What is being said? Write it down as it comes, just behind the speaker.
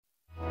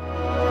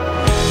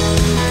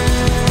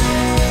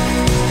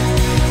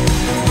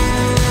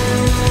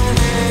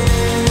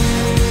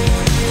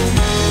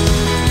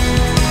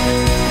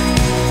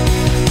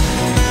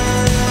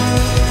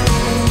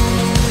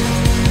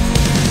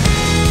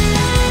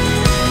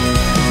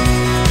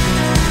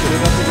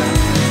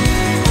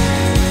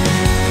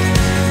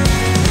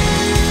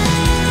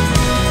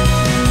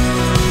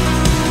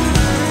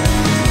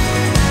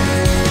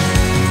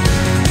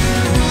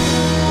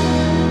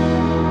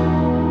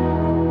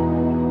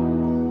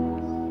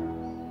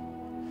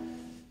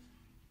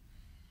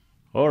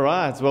All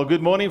right. Well,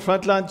 good morning,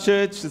 Frontline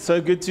Church. It's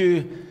so good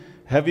to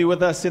have you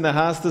with us in the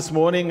house this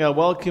morning. I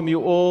welcome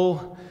you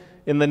all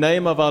in the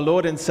name of our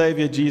Lord and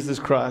Savior, Jesus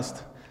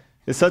Christ.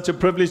 It's such a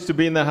privilege to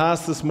be in the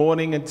house this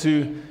morning and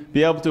to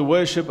be able to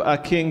worship our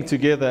King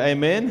together.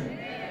 Amen.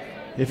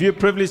 If you're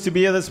privileged to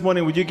be here this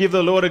morning, would you give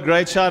the Lord a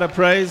great shout of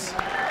praise?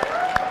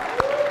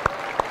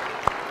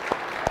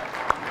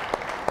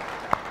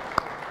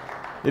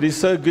 It is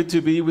so good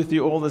to be with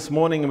you all this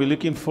morning, and we're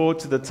looking forward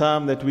to the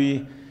time that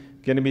we're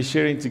going to be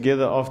sharing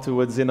together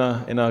afterwards in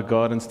our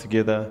gardens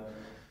together.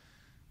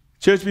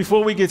 Church,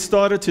 before we get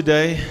started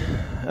today,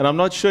 and I'm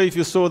not sure if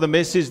you saw the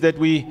message that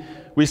we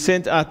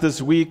sent out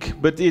this week,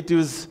 but it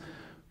was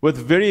with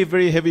very,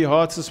 very heavy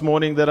hearts this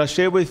morning that I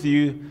share with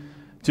you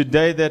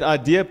today that our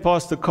dear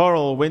Pastor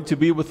Carl went to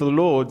be with the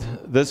Lord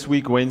this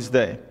week,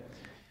 Wednesday.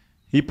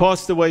 He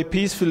passed away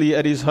peacefully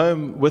at his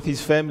home with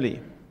his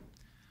family.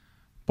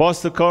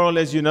 Pastor Carl,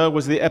 as you know,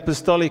 was the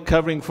apostolic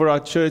covering for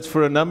our church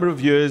for a number of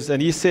years, and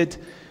he set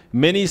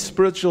many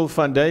spiritual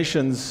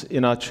foundations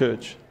in our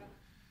church.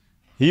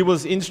 He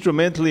was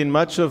instrumental in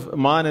much of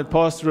mine and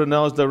Pastor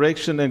Ronald's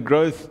direction and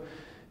growth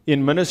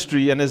in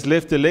ministry, and has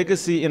left a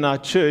legacy in our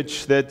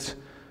church that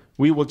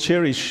we will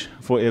cherish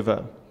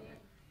forever.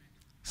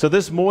 So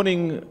this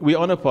morning, we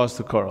honor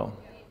Pastor Carl,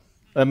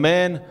 a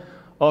man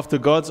after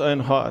God's own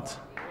heart.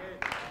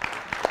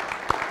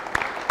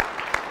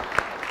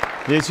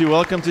 Yes, you're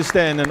welcome to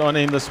stand and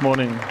honor him this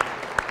morning.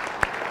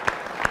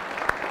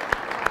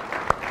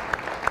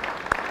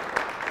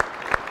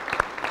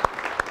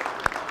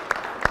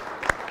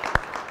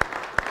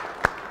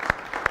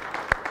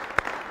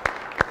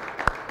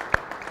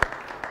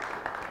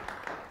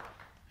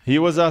 He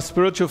was our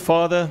spiritual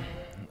father,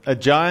 a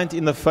giant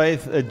in the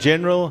faith, a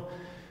general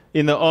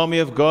in the army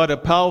of God, a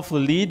powerful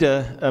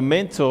leader, a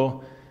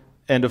mentor,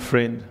 and a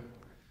friend.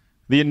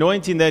 The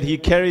anointing that he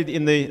carried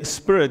in the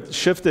Spirit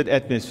shifted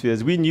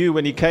atmospheres. We knew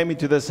when he came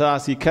into this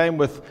house, he came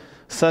with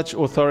such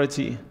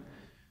authority.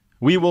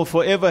 We will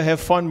forever have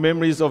fond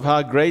memories of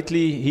how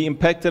greatly he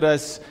impacted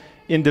us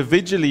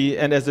individually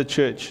and as a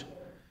church.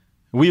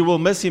 We will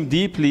miss him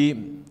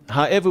deeply.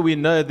 However, we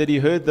know that he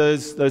heard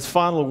those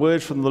final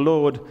words from the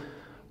Lord,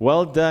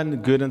 "Well done,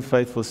 good and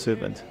faithful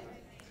servant."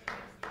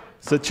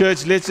 So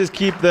church, let's just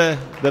keep the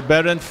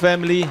Barron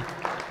family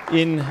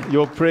in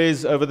your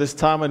prayers over this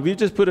time. And we've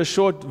just put a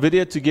short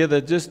video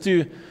together just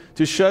to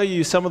show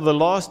you some of the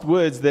last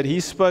words that he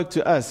spoke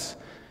to us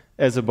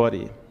as a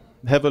body.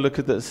 Have a look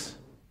at this.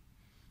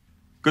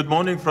 Good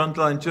morning,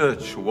 Frontline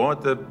Church.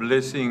 What a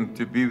blessing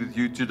to be with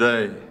you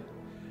today.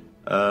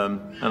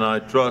 And I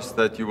trust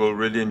that you will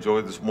really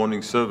enjoy this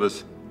morning's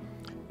service.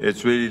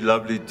 It's really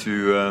lovely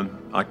to,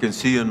 I can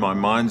see in my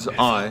mind's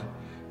eye,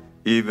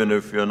 even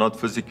if you're not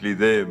physically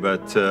there,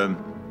 but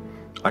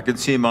I can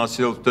see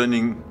myself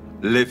turning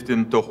left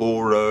into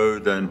Hall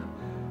Road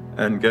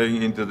and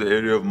going into the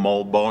area of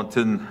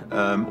Malbarton,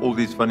 all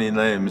these funny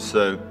names.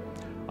 So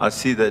I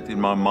see that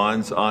in my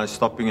mind's eye,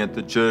 stopping at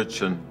the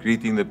church and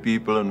greeting the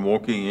people and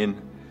walking in.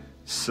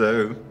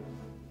 So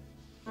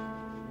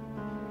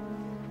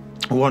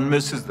one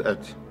misses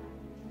that.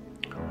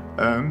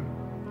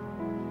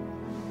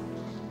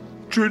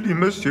 Truly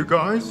miss you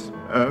guys.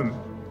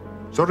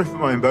 Sorry for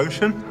my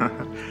emotion,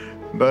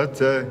 but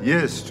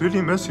yes,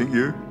 truly missing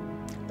you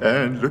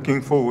and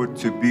looking forward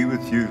to be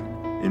with you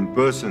in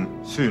person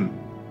soon.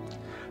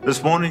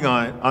 This morning,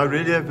 I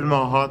really have in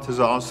my heart,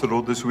 as I asked the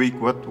Lord this week,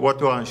 what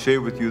do I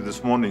share with you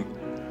this morning?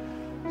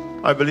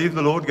 I believe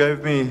the Lord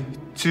gave me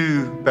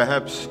two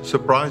perhaps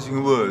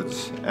surprising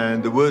words,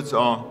 and the words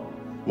are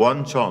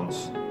one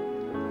chance.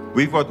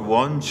 We've got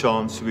one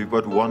chance, we've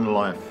got one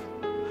life.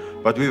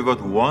 But we've got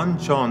one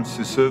chance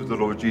to serve the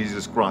Lord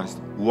Jesus Christ,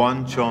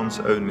 one chance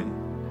only.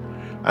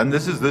 And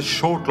this is the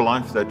short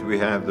life that we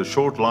have, the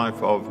short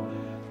life of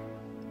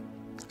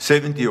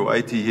 70 or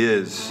 80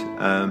 years,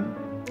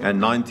 and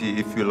 90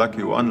 if you're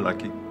lucky or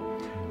unlucky.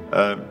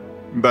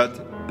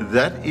 But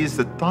that is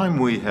the time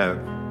we have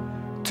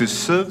to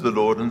serve the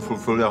Lord and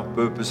fulfill our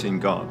purpose in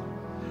God.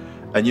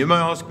 And you may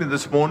ask me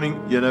this morning,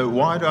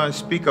 why do I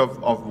speak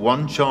of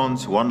one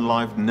chance, one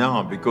life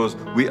now? Because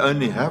we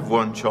only have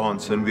one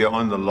chance and we are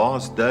on the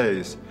last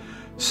days.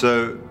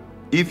 So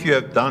if you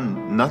have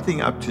done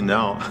nothing up to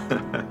now,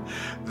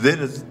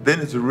 then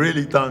it's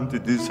really time to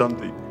do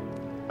something.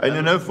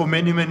 And for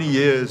many, many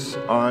years,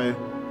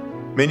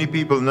 many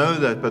people know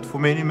that, but for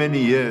many, many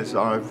years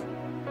I've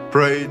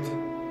prayed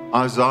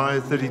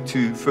Isaiah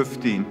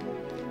 32:15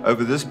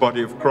 over this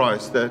body of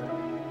Christ, that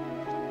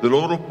the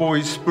Lord will pour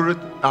His Spirit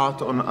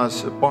out on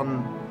us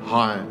upon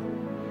high,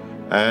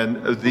 and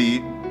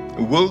the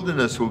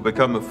wilderness will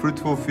become a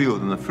fruitful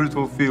field, and the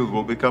fruitful field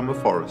will become a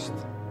forest.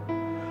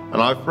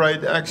 And I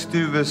prayed Acts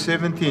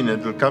 2:17,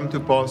 it will come to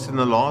pass in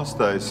the last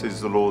days,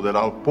 says the Lord, that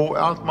I'll pour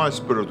out my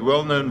Spirit,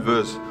 well-known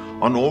verse,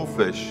 on all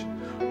flesh.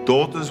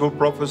 Daughters will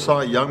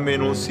prophesy, young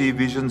men will see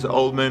visions,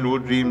 old men will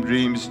dream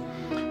dreams.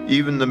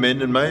 Even the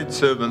men and maid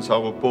servants I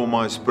will pour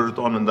my Spirit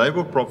on, and they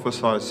will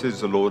prophesy, says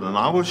the Lord, and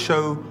I will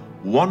show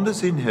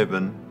wonders in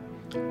heaven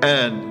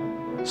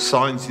and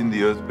signs in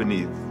the earth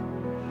beneath.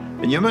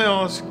 And you may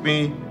ask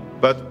me,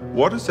 but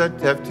what does that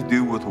have to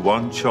do with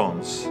one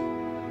chance?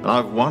 And I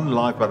have one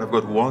life, but I've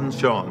got one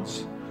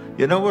chance.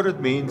 You know what it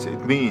means?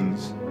 It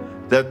means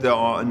that there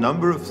are a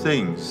number of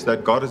things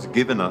that God has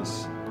given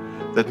us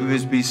that we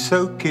must be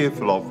so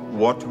careful of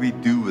what we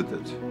do with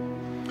it.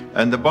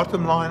 And the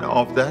bottom line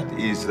of that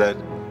is that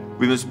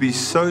we must be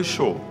so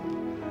sure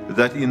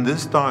that in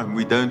this time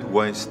we don't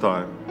waste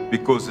time,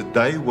 because a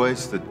day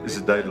wasted is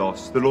a day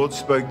lost. The Lord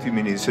spoke to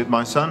me and He said,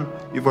 my son,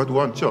 you've got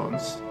one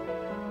chance.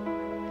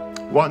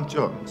 One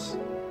chance.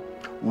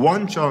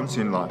 One chance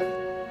in life.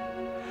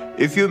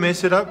 If you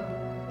mess it up,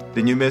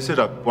 then you mess it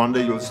up. One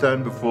day you'll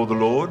stand before the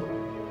Lord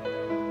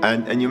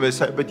and you may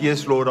say, but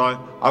yes, Lord,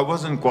 I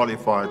wasn't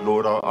qualified.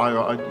 Lord,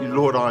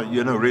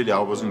 really I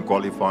wasn't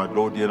qualified.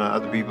 Lord,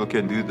 other people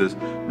can do this.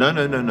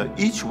 No.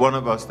 Each one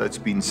of us that's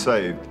been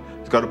saved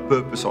has got a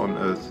purpose on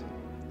earth.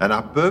 And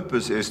our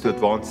purpose is to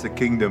advance the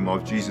kingdom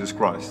of Jesus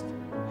Christ.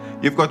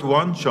 You've got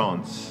one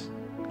chance.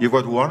 You've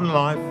got one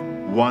life,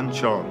 one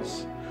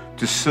chance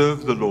to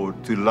serve the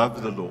Lord, to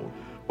love the Lord.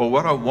 But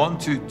what I want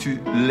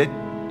to let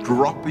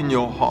drop in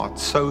your heart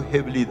so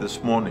heavily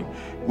this morning,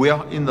 we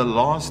are in the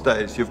last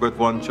days. You've got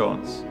one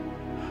chance.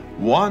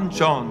 One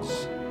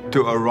chance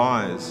to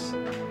arise.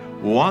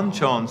 One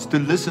chance to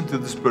listen to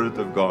the Spirit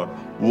of God.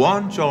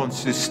 One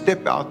chance to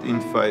step out in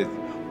faith.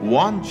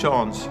 One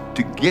chance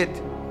to get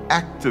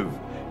active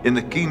in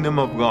the kingdom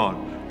of God,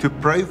 to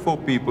pray for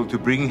people, to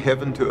bring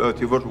heaven to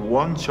earth. You've got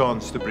one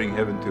chance to bring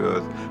heaven to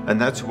earth, and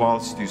that's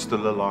whilst you're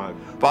still alive.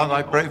 Father,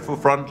 I pray for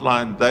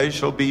Frontline. They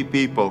shall be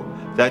people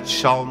that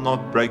shall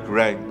not break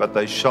rank, but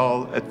they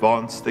shall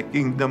advance the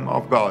kingdom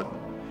of God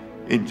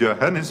in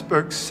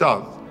Johannesburg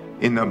South,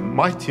 in the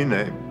mighty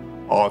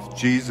name of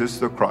Jesus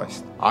the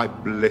Christ. I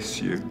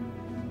bless you.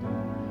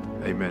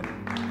 Amen.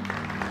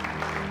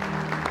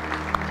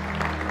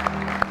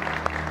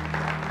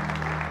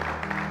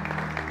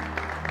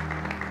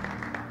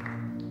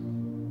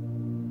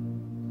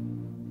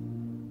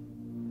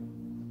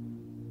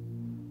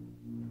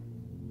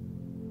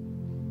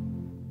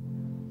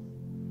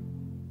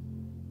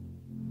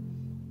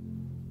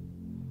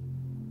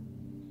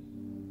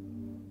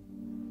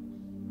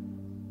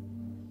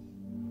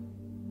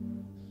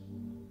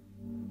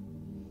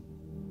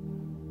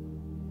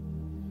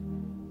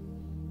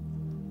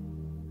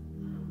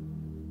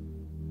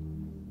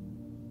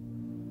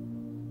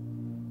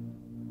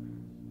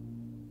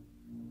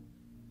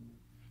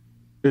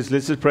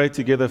 Let's just pray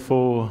together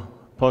for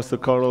Pastor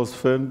Carl's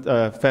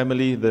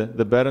family,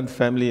 the Barron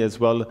family, as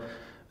well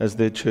as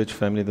their church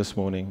family this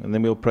morning. And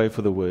then we'll pray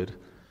for the word.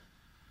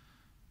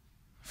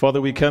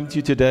 Father, we come to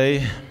you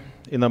today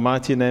in the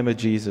mighty name of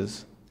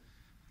Jesus.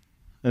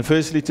 And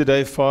firstly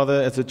today,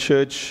 Father, as a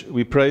church,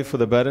 we pray for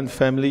the Barron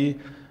family,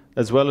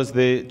 as well as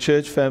their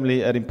church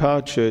family at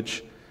Empower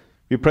Church.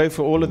 We pray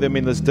for all of them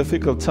in this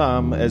difficult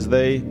time as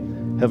they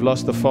have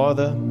lost a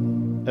father,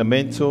 a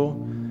mentor,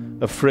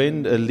 a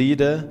friend, a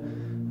leader,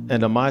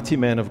 and a mighty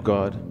man of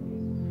God.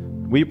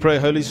 We pray,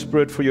 Holy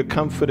Spirit, for your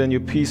comfort and your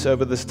peace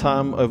over this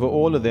time, over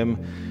all of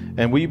them,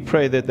 and we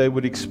pray that they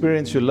would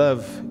experience your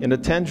love in a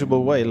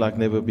tangible way like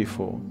never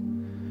before.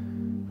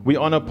 We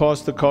honor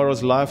Pastor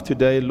Carl's life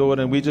today, Lord,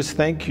 and we just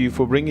thank you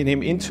for bringing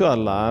him into our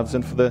lives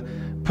and for the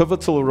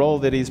pivotal role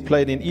that he's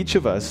played in each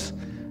of us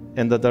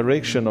and the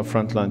direction of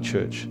Frontline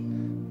Church.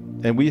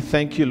 And we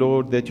thank you,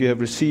 Lord, that you have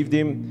received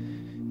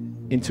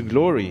him into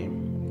glory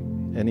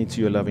and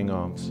into your loving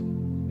arms.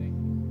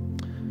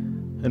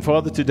 And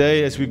Father,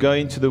 today as we go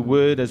into the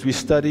Word, as we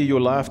study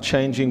your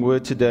life-changing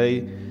Word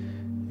today,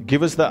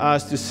 give us the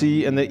eyes to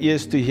see and the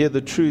ears to hear the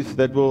truth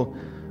that will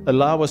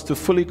allow us to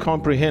fully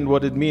comprehend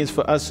what it means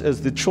for us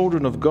as the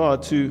children of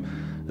God to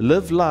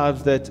live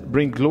lives that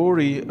bring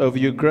glory over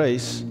your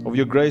grace, of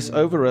your grace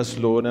over us,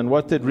 Lord, and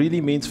what that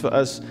really means for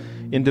us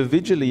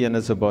individually and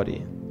as a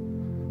body.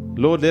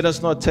 Lord, let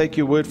us not take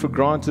your word for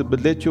granted,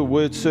 but let your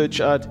word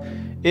search out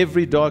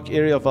every dark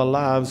area of our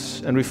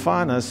lives and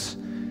refine us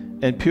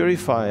and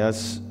purify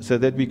us so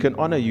that we can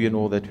honor you in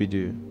all that we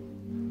do.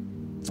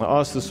 I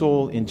ask this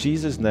all in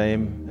Jesus'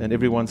 name, and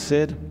everyone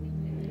said,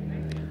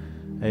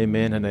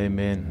 Amen and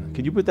amen.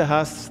 Can you put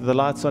the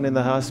lights on in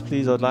the house,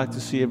 please? I'd like to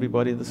see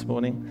everybody this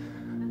morning.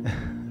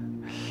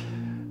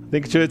 I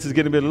think church is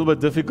going to be a little bit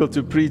difficult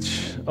to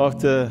preach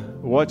after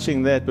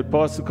watching that, but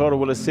Pastor Carl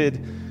will have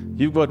said,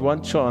 you've got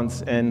one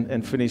chance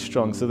and finish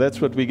strong. So that's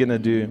what we're going to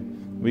do.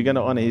 We're going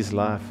to honor his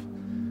life.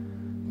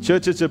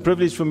 Church, it's a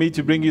privilege for me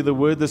to bring you the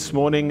word this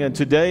morning, and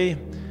today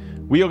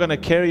we are going to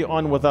carry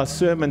on with our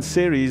sermon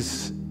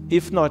series,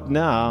 If Not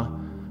Now,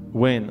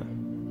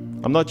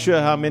 When? I'm not sure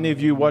how many of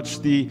you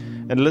watched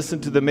and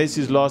listened to the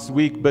message last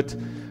week, but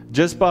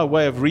just by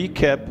way of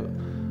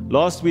recap,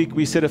 last week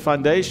we set a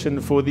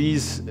foundation for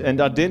these and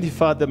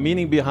identified the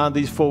meaning behind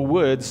these 4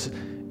 words,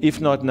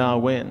 if not now,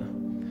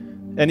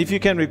 when? And if you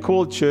can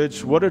recall,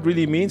 church, what it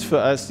really means for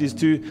us is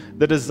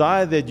the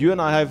desire that you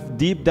and I have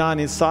deep down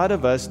inside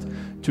of us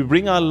to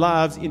bring our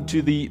lives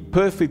into the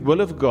perfect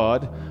will of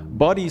God,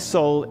 body,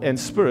 soul, and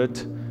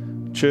spirit,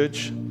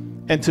 church,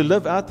 and to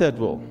live out that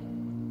will.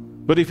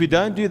 But if we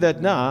don't do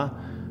that now,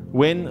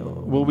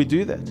 When will we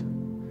do that?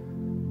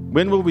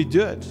 When will we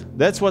do it?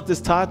 That's what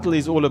this title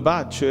is all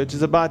about, church.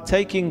 It's about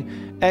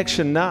taking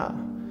action now,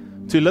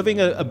 to living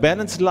a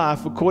balanced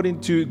life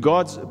according to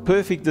God's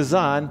perfect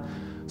design,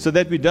 so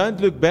that we don't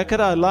look back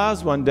at our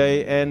lives one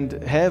day and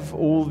have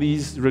all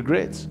these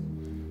regrets.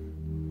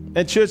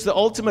 And church, the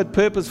ultimate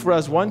purpose for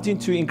us wanting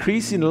to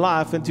increase in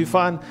life and to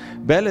find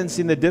balance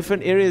in the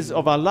different areas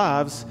of our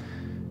lives,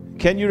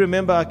 can you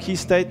remember our key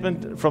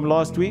statement from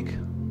last week?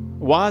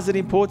 Why is it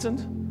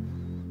important?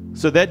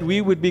 So that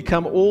we would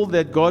become all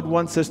that God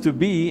wants us to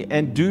be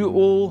and do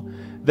all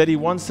that He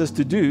wants us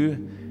to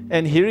do,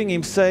 and hearing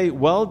Him say,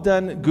 "Well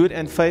done, good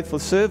and faithful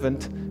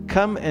servant,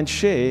 come and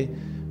share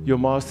your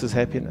master's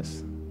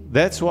happiness."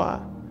 That's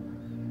why.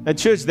 And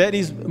church, that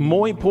is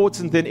more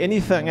important than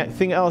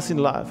anything else in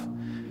life.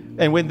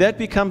 And when that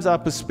becomes our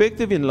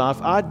perspective in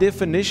life, our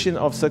definition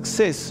of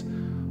success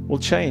will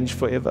change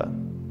forever.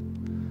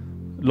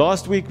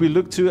 Last week we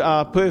looked to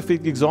our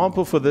perfect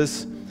example for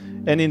this,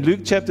 and in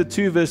Luke chapter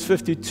 2 verse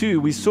 52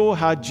 we saw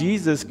how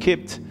Jesus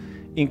kept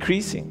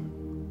increasing.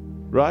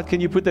 Right?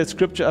 Can you put that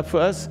scripture up for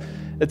us?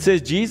 It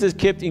says Jesus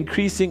kept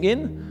increasing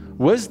in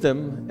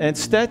wisdom and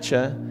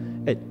stature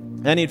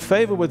and in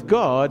favor with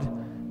God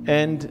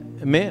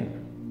and men.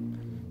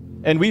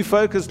 And we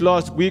focused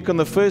last week on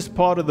the first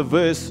part of the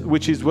verse,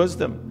 which is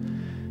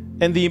wisdom,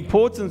 and the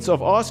importance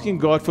of asking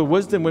God for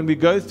wisdom when we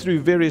go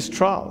through various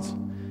trials,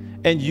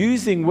 and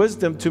using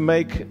wisdom to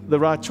make the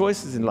right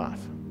choices in life.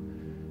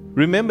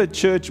 Remember,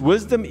 church,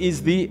 wisdom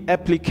is the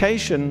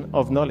application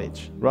of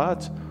knowledge,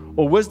 right?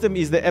 Or wisdom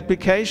is the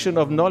application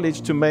of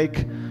knowledge to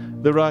make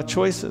the right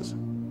choices.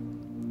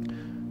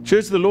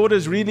 Church, the Lord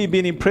has really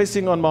been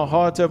impressing on my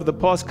heart over the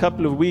past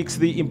couple of weeks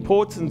the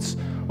importance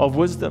of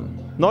wisdom,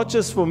 not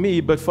just for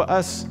me, but for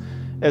us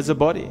as a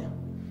body.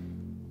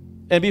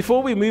 And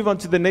before we move on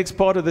to the next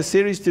part of the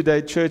series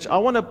today, church, I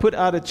want to put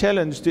out a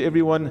challenge to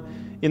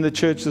everyone in the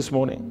church this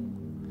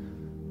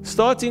morning.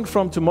 Starting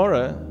from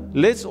tomorrow,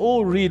 let's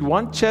all read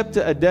one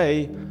chapter a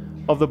day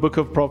of the book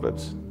of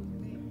Proverbs.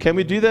 Can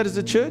we do that as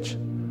a church?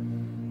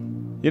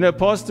 You know,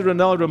 Pastor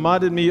Ronald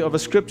reminded me of a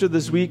scripture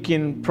this week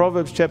in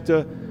Proverbs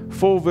chapter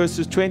 4,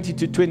 verses 20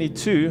 to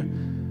 22,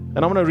 and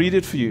I want to read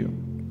it for you.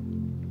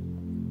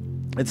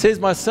 It says,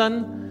 "My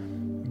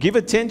son, give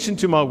attention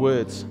to my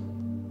words.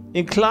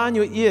 Incline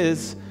your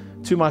ears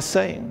to my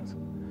sayings.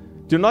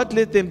 Do not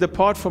let them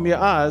depart from your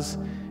eyes.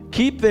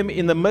 Keep them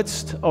in the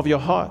midst of your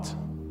heart.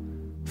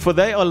 For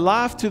they are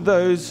life to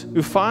those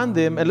who find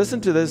them," and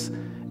listen to this,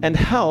 "and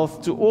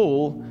health to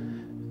all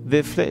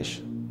their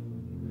flesh."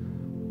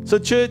 So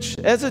church,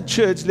 as a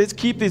church, let's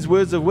keep these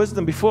words of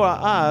wisdom before our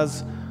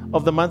eyes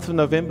of the month of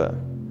November.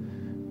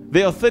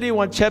 There are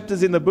 31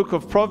 chapters in the book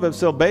of Proverbs,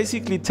 so it'll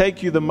basically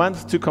take you the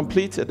month to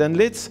complete it. And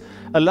let's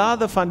allow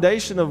the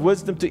foundation of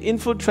wisdom to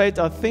infiltrate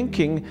our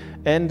thinking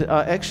and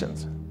our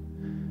actions.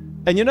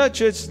 And you know,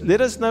 church,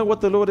 let us know what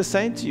the Lord is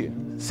saying to you.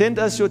 Send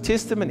us your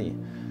testimony.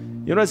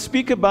 You know,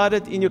 speak about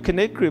it in your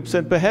connect groups,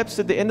 and perhaps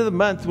at the end of the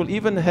month, we'll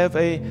even have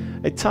a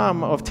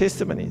time of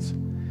testimonies.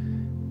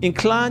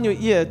 Incline your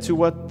ear to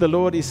what the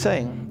Lord is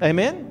saying.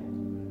 Amen?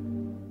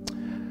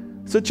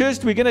 So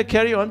church, we're going to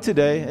carry on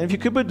today. And if you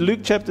could put Luke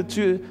chapter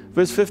 2,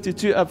 verse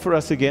 52 up for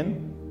us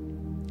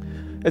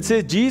again. It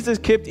says, Jesus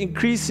kept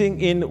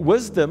increasing in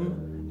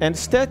wisdom and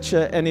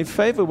stature and in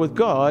favor with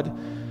God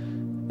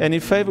and in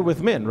favor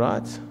with men,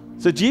 right?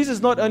 So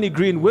Jesus not only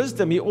grew in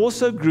wisdom, He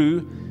also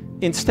grew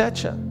in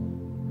stature.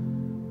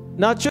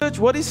 Now church,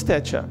 what is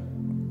stature?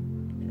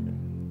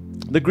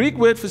 The Greek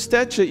word for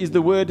stature is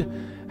the word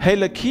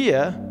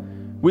halakia,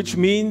 which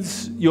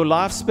means your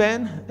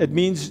lifespan. It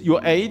means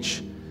your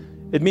age.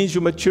 It means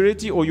your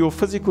maturity or your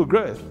physical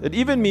growth. It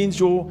even means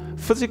your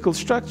physical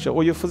structure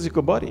or your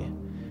physical body.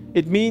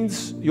 It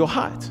means your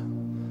height.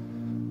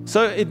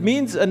 So it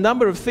means a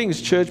number of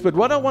things, church. But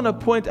what I want to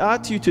point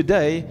out to you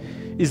today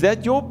is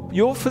that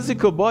your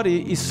physical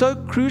body is so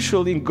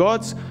crucial in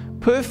God's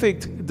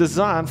perfect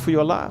design for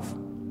your life.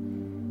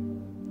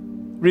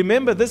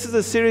 Remember, this is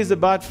a series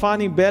about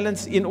finding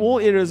balance in all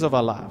areas of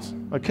our lives.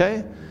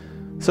 Okay?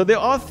 So there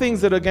are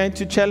things that are going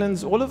to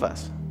challenge all of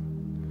us,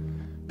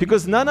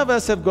 because none of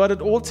us have got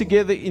it all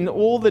together in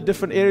all the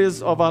different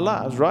areas of our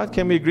lives, right?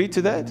 Can we agree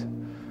to that?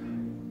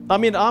 I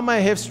mean, I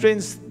may have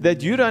strengths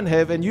that you don't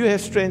have, and you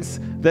have strengths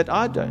that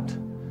I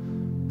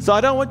don't. So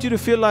I don't want you to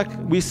feel like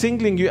we're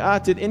singling you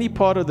out in any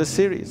part of the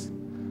series.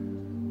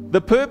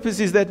 The purpose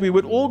is that we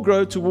would all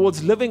grow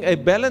towards living a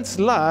balanced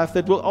life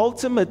that will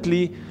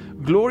ultimately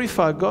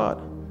glorify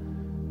God.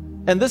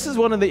 And this is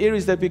one of the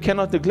areas that we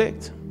cannot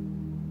neglect.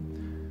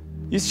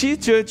 You see,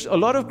 church, a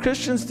lot of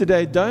Christians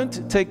today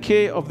don't take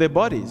care of their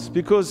bodies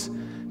because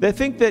they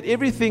think that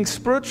everything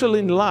spiritual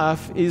in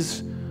life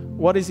is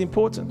what is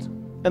important.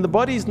 And the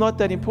body is not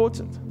that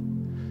important.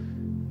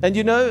 And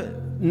you know,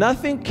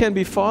 nothing can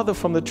be farther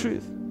from the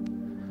truth.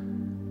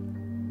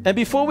 And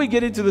before we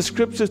get into the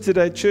scriptures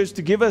today, church,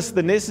 to give us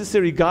the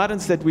necessary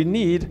guidance that we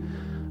need,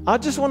 I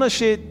just want to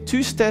share two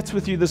stats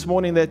with you this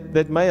morning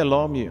that may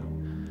alarm you.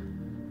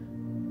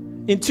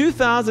 In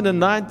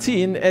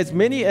 2019, as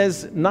many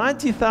as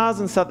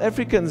 90,000 South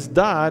Africans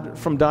died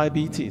from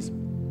diabetes.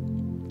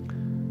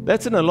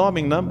 That's an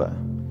alarming number.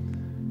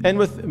 And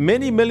with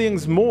many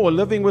millions more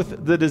living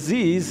with the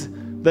disease,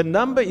 the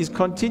number is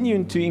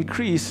continuing to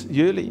increase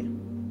yearly.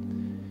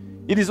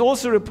 It is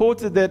also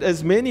reported that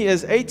as many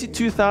as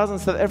 82,000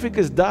 South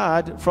Africans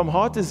died from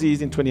heart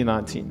disease in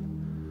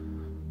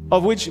 2019,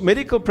 of which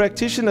medical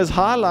practitioners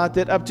highlight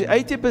that up to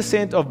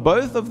 80% of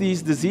both of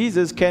these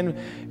diseases can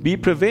be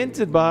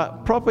prevented by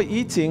proper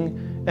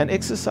eating and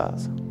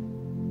exercise.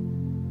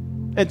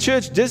 And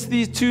church, just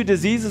these two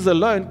diseases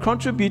alone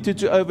contributed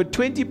to over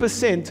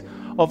 20%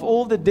 of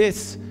all the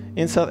deaths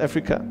in South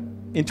Africa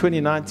in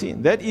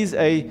 2019. That is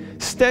a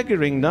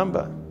staggering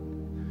number.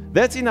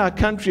 That's in our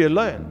country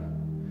alone.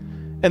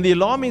 And the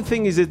alarming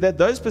thing is that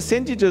those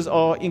percentages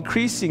are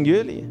increasing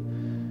yearly.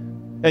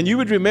 And you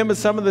would remember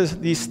some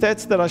of these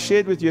stats that I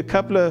shared with you a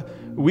couple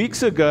of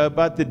weeks ago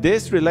about the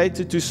deaths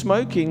related to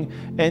smoking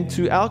and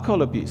to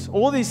alcohol abuse.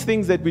 All these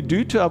things that we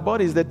do to our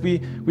bodies that we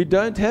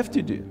don't have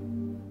to do.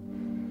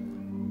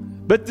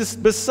 But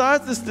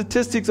besides the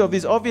statistics of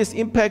these obvious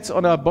impacts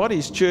on our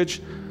bodies,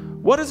 church,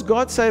 what does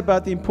God say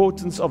about the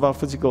importance of our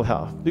physical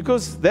health?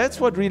 Because that's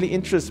what really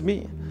interests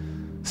me.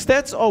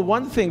 Stats are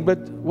one thing, but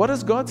what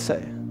does God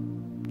say?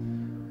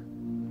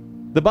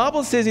 The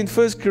Bible says in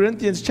 1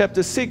 Corinthians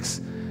chapter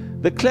 6,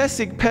 the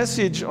classic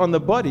passage on the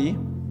body,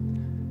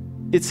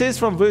 it says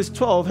from verse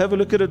 12, have a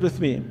look at it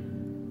with me.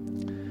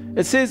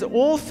 It says,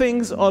 all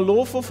things are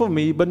lawful for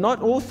me, but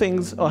not all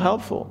things are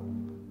helpful.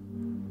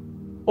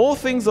 All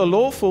things are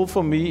lawful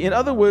for me. In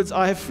other words,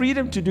 I have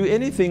freedom to do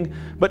anything,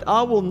 but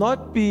I will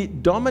not be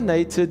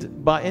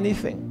dominated by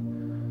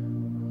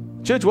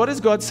anything. Church, what is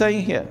God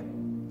saying here?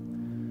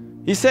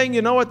 He's saying,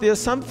 you know what, there are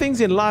some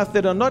things in life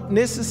that are not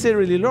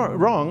necessarily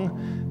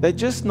wrong, they're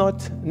just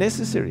not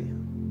necessary.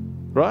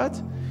 Right?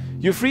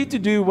 You're free to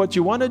do what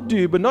you want to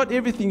do, but not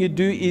everything you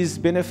do is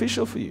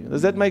beneficial for you.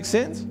 Does that make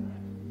sense?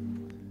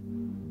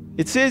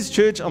 It says,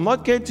 church, I'm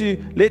not going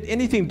to let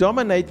anything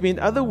dominate me. In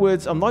other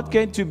words, I'm not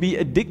going to be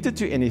addicted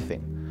to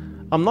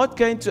anything. I'm not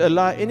going to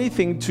allow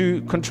anything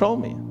to control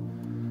me.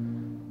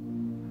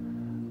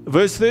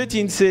 Verse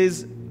 13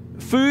 says,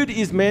 food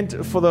is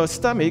meant for the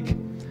stomach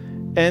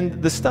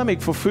and the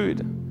stomach for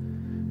food.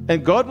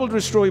 And God will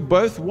destroy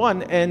both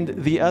one and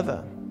the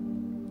other.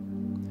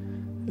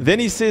 Then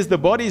he says, the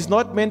body is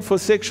not meant for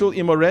sexual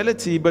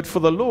immorality, but for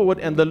the Lord,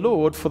 and the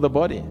Lord for the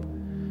body.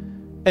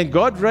 And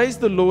God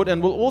raised the Lord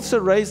and will also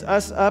raise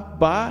us up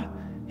by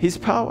his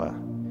power.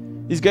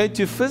 He's going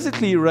to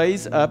physically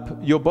raise up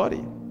your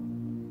body.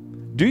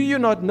 Do you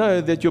not know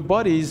that your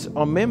bodies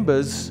are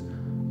members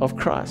of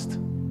Christ?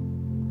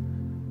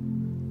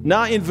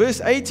 Now in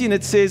verse 18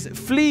 it says,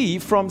 flee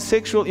from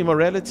sexual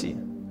immorality.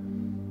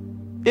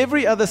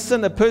 Every other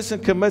sin a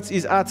person commits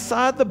is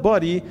outside the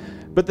body,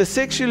 but the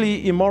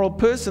sexually immoral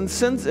person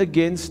sins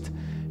against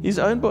his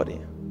own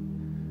body.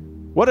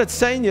 What it's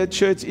saying here,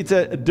 church, it's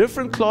a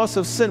different class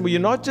of sin where you're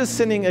not just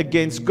sinning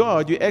against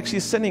God, you're actually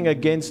sinning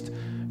against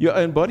your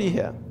own body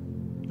here.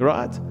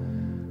 Right?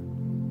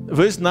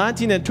 Verse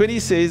 19 and 20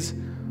 says,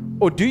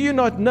 or do you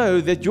not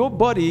know that your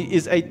body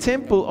is a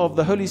temple of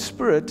the Holy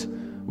Spirit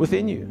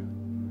within you,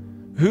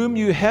 whom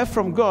you have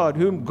from God,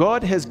 whom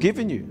God has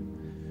given you?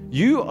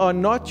 You are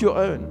not your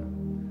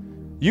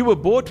own. You were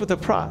bought with a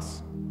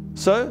price.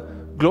 So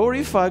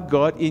glorify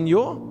God in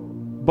your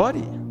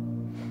body.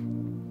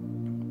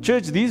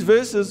 Church, these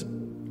verses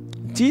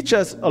teach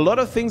us a lot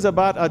of things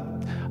about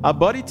our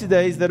body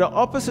today that are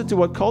opposite to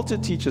what culture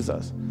teaches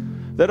us,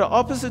 that are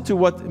opposite to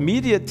what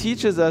media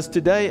teaches us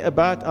today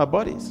about our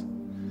bodies.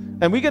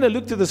 And we're going to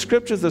look to the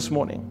scriptures this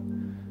morning.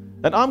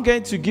 And I'm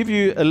going to give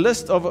you a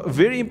list of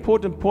very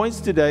important points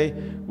today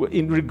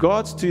in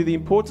regards to the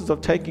importance of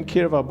taking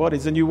care of our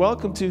bodies. And you're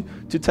welcome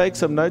to take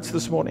some notes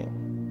this morning.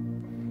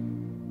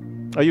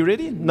 Are you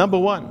ready? Number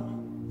one.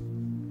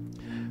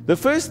 The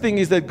first thing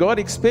is that God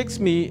expects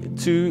me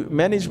to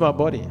manage my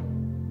body.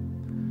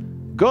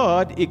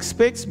 God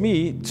expects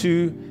me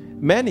to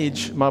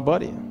manage my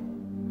body.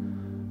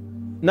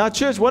 Now,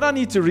 church, what I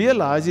need to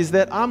realize is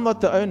that I'm not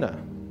the owner,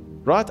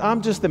 right?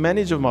 I'm just the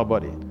manager of my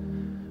body.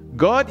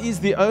 God is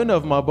the owner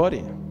of my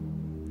body.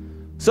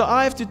 So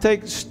I have to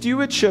take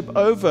stewardship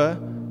over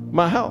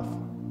my health.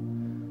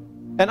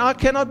 And I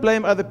cannot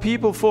blame other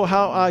people for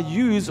how I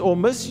use or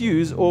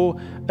misuse or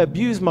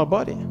abuse my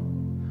body.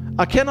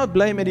 I cannot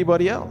blame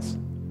anybody else.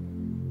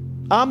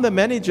 I'm the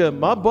manager.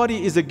 My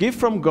body is a gift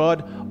from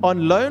God,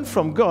 on loan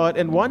from God,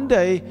 and one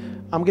day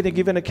I'm going to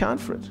give an account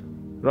for it,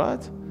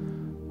 right?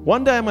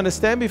 One day I'm going to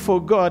stand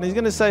before God and he's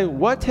going to say,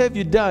 what have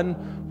you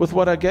done with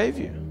what I gave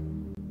you?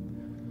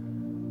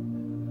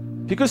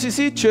 Because you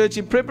see, church,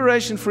 in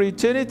preparation for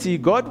eternity,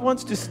 God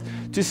wants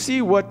to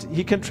see what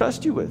he can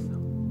trust you with.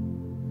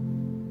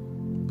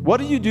 What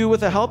did you do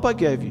with the help I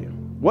gave you?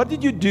 What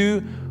did you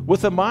do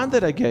with the mind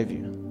that I gave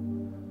you?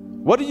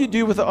 What did you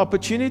do with the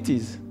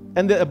opportunities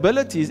and the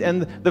abilities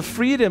and the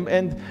freedom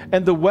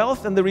and the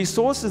wealth and the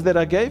resources that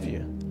I gave you?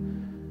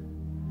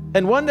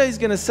 And one day he's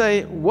going to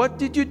say, what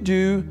did you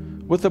do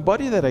with the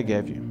body that I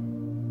gave you?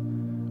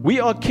 We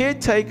are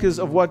caretakers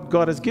of what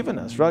God has given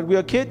us, right? We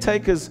are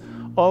caretakers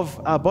of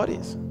our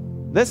bodies.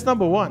 That's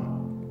number one.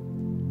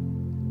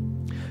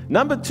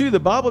 Number two, the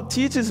Bible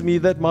teaches me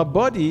that my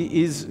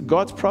body is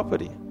God's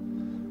property.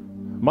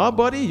 My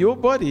body, your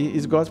body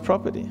is God's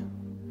property.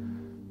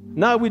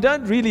 Now, we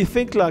don't really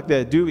think like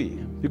that, do we?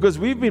 Because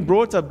we've been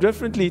brought up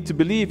differently to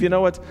believe, you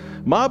know what,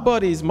 my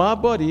body is my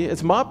body,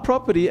 it's my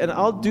property, and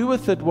I'll do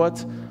with it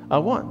what I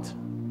want.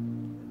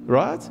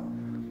 Right?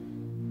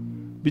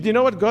 But you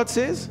know what God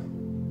says?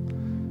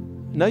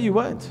 No, you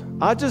won't.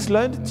 I just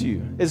loaned it to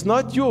you. It's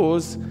not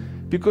yours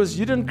because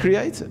you didn't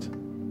create it.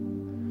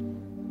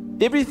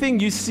 Everything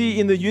you see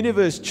in the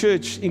universe,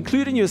 church,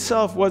 including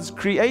yourself, was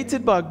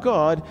created by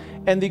God,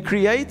 and the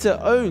Creator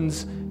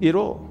owns it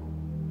all.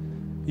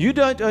 You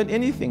don't own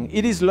anything.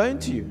 It is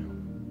loaned to you.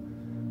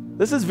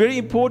 This is very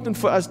important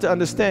for us to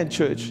understand,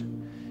 church.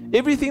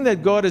 Everything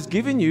that God has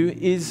given you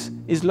is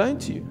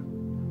loaned to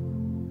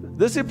you.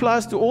 This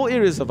applies to all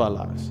areas of our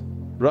lives,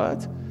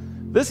 right?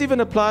 This even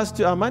applies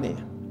to our money.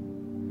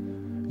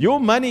 Your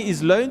money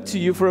is loaned to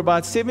you for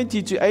about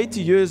 70 to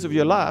 80 years of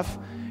your life.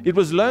 It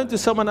was loaned to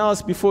someone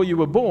else before you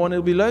were born. It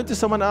will be loaned to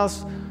someone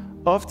else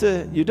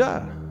after you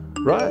die,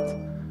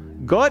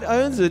 right? God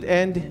owns it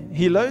and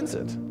He loans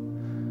it.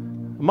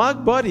 My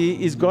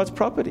body is God's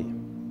property.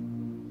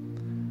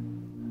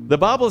 The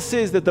Bible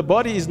says that the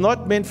body is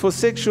not meant for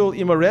sexual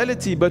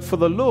immorality, but for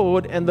the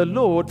Lord, and the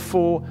Lord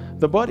for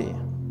the body.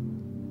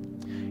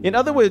 In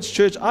other words,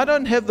 church, I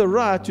don't have the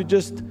right to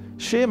just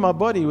share my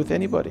body with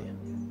anybody.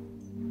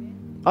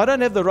 I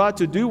don't have the right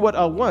to do what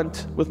I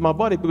want with my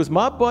body, because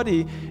my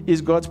body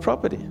is God's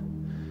property.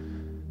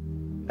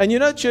 And you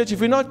know, church,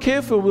 if we're not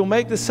careful, we'll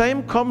make the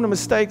same common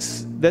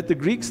mistakes that the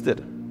Greeks did.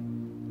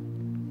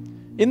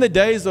 In the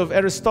days of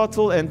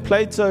Aristotle and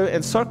Plato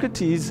and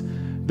Socrates,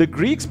 the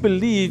Greeks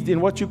believed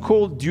in what you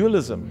call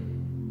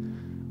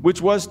dualism,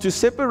 which was to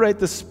separate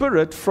the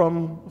spirit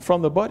from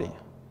the body.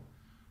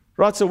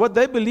 Right? So what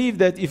they believed,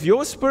 that if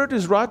your spirit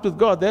is right with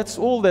God, that's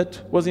all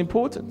that was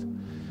important.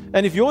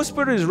 And if your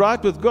spirit is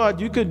right with God,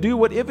 you can do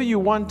whatever you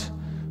want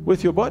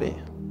with your body.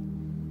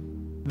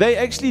 They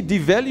actually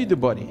devalued the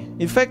body.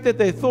 In fact, that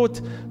they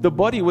thought the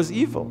body was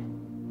evil.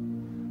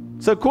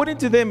 So according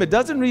to them, it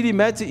doesn't really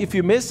matter if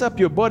you mess up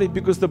your body,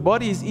 because the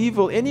body is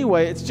evil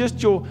anyway. It's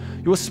just your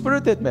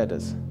spirit that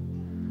matters.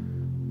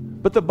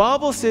 But the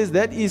Bible says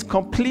that is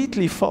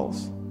completely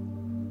false.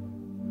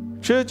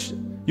 Church,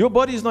 your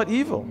body is not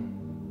evil.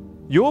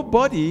 Your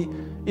body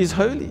is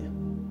holy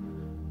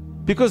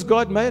because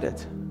God made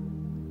it.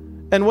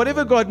 And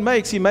whatever God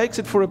makes, He makes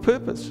it for a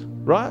purpose,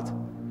 right?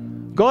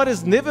 God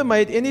has never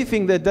made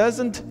anything that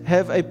doesn't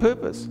have a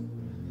purpose.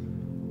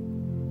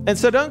 And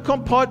so don't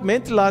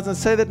compartmentalize and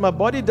say that my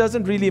body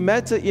doesn't really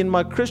matter in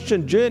my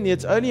Christian journey,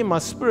 it's only in my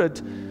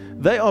spirit.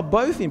 They are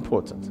both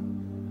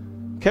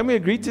important. Can we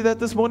agree to that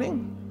this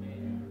morning?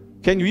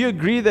 Can you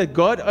agree that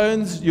God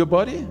owns your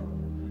body?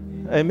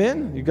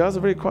 Amen? You guys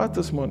are very quiet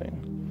this morning.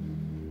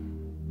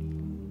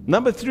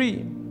 Number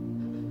 3,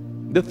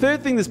 the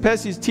third thing this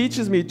passage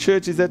teaches me,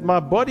 church, is that my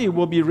body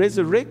will be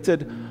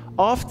resurrected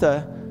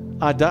after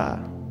I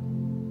die.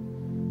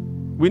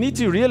 We need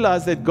to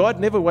realize that God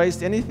never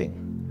wastes anything.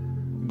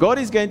 God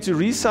is going to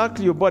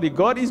recycle your body.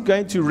 God is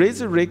going to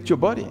resurrect your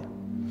body.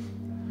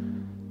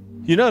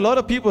 You know, a lot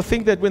of people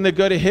think that when they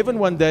go to heaven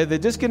one day, they're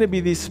just going to be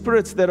these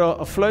spirits that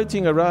are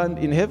floating around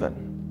in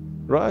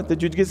heaven, right?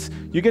 That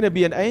you're going to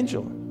be an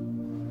angel.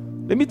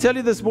 Let me tell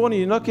you this morning,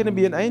 you're not going to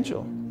be an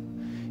angel.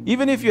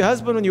 Even if your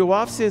husband and your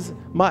wife says,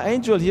 my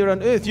angel here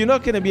on earth, you're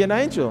not going to be an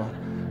angel,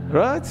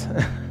 right?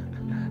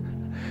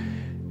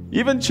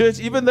 Even church,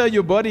 even though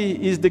your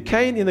body is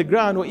decaying in the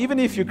ground, or even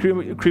if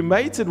you're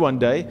cremated one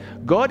day,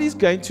 God is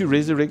going to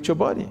resurrect your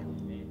body.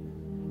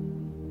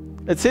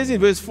 It says in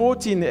verse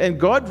 14, and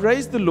God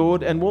raised the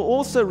Lord and will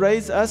also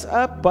raise us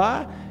up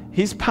by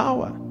His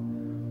power.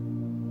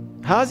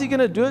 How's He going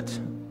to do it?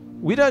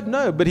 We don't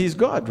know, but He's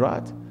God,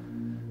 right?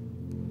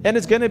 And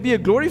it's going to be a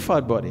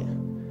glorified body.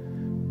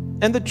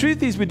 And the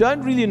truth is, we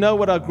don't really know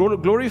what our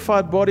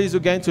glorified bodies are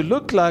going to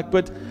look like,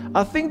 but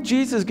I think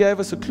Jesus gave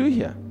us a clue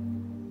here.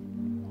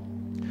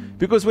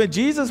 Because when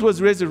Jesus was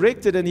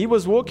resurrected and He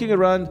was walking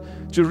around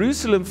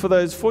Jerusalem for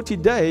those 40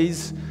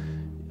 days,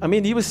 I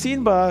mean, He was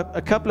seen by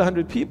a couple of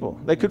hundred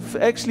people. They could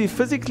actually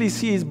physically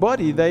see His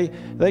body.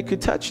 They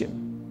could touch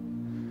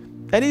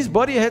Him. And His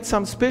body had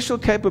some special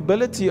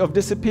capability of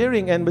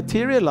disappearing and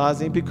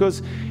materializing,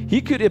 because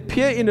He could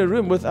appear in a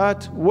room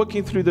without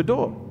walking through the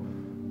door.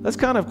 That's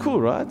kind of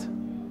cool, right?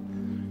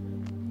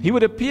 He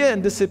would appear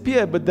and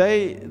disappear, but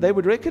they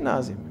would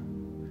recognize Him.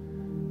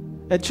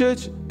 And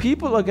church,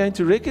 people are going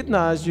to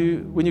recognize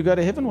you when you go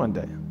to heaven one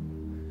day.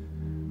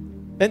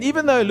 And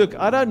even though, look,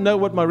 I don't know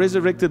what my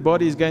resurrected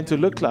body is going to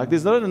look like.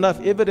 There's not enough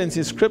evidence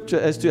in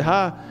Scripture as to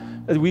how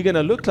we're going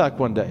to look like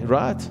one day,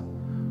 right?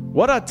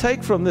 What I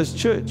take from this,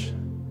 church,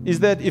 is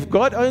that if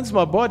God owns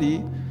my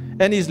body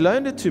and He's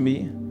loaned it to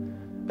me,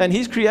 and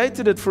He's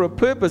created it for a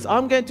purpose,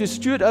 I'm going to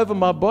steward over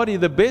my body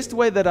the best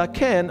way that I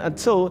can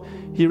until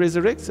He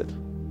resurrects it.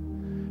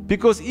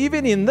 Because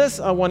even in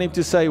this, I want him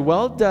to say,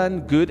 well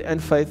done, good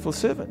and faithful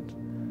servant.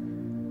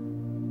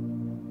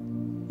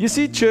 You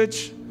see,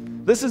 church,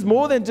 this is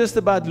more than just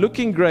about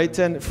looking great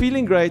and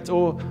feeling great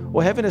or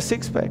having a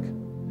six-pack.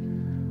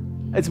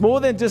 It's more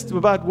than just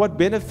about what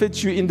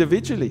benefits you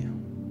individually.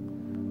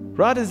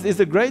 Right? There's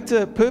a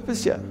greater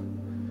purpose here.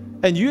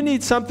 And you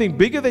need something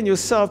bigger than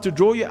yourself to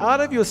draw you out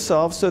of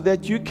yourself so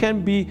that you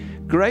can be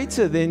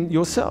greater than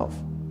yourself.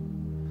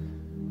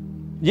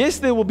 Yes,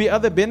 there will be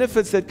other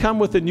benefits that come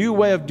with a new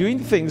way of doing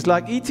things,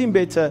 like eating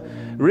better,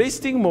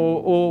 resting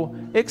more, or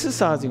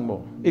exercising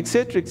more,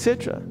 etc.,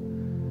 etc.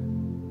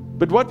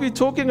 But what we're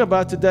talking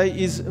about today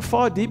is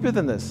far deeper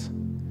than this.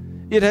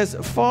 It has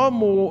far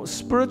more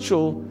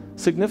spiritual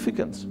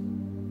significance.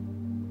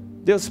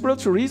 There are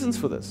spiritual reasons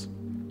for this.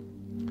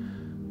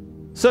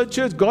 So,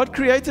 church, God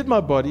created my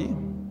body.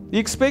 He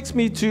expects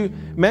me to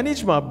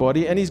manage my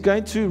body, and He's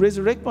going to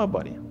resurrect my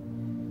body.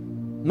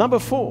 Number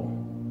 4,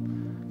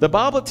 the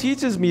Bible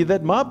teaches me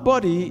that my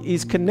body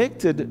is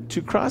connected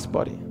to Christ's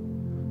body.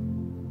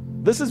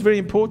 This is very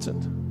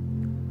important.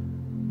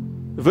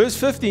 Verse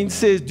 15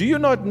 says, do you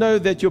not know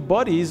that your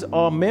bodies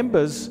are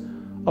members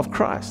of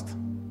Christ?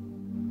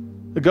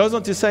 It goes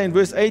on to say in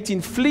verse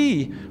 18,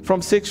 flee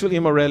from sexual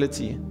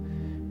immorality.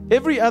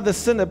 Every other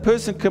sin a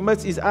person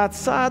commits is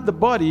outside the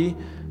body,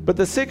 but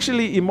the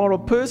sexually immoral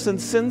person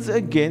sins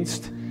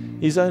against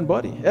his own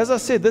body. As I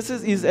said, this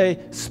is a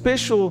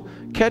special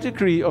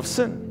category of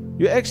sin.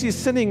 You're actually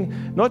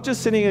sinning, not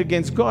just sinning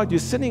against God, you're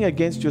sinning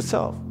against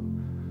yourself.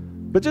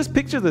 But just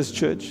picture this,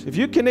 church. If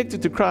you're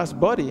connected to Christ's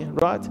body,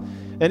 right,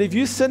 and if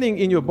you're sinning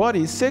in your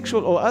body,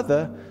 sexual or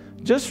other,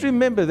 just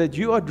remember that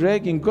you are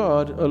dragging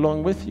God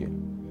along with you.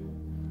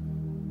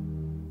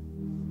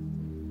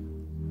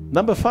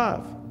 Number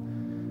 5.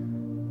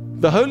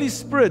 The Holy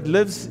Spirit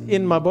lives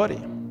in my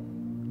body.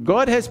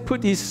 God has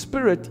put His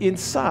Spirit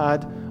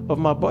inside of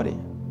my body.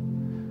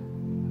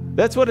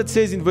 That's what it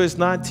says in verse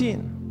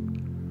 19.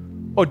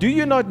 Or do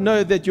you not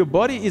know that your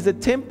body is a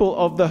temple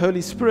of the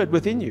Holy Spirit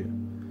within you,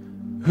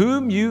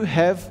 whom you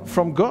have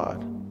from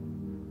God?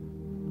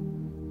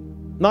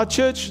 Now,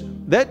 church,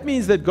 that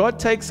means that God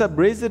takes up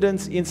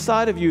residence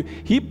inside of you.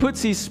 He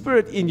puts His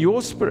Spirit in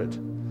your spirit.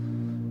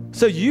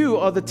 So you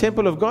are the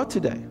temple of God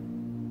today.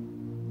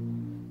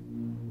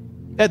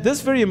 At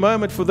this very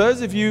moment, for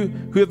those of you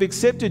who have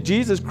accepted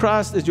Jesus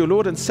Christ as your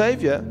Lord and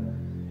Savior,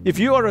 if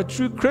you are a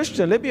true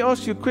Christian, let me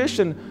ask you a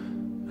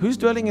question. Who's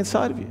dwelling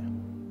inside of you?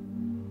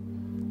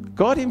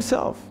 God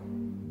Himself.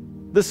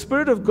 The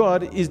Spirit of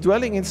God is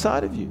dwelling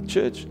inside of you,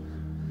 church.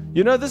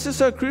 You know, this is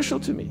so crucial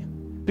to me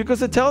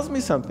because it tells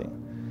me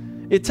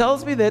something. It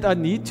tells me that I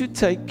need to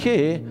take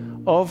care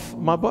of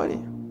my body.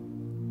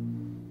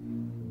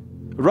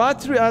 Right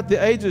throughout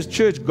the ages,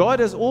 church, God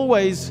has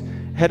always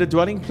had a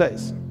dwelling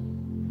place.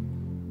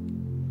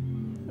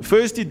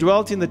 First, He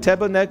dwelt in the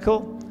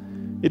tabernacle.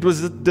 It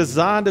was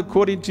designed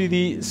according to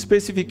the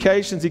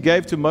specifications He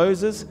gave to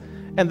Moses,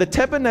 and the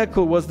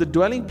tabernacle was the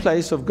dwelling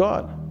place of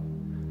God.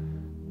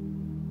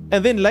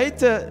 And then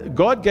later,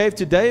 God gave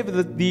to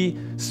David the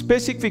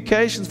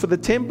specifications for the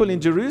temple in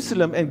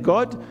Jerusalem, and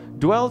God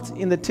dwelt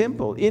in the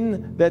temple,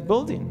 in that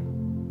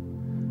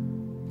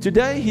building.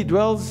 Today, He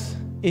dwells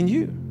in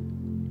you.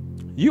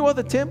 You are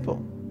the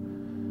temple.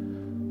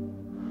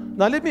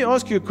 Now, let me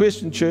ask you a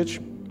question, church.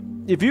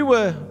 If you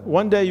were,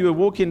 one day you were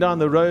walking down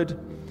the road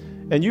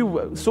and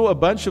you saw a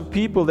bunch of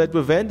people that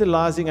were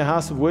vandalizing a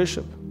house of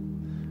worship.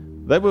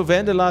 They were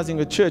vandalizing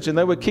a church and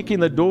they were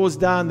kicking the doors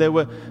down. They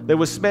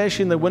were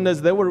smashing the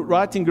windows. They were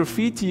writing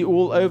graffiti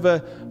all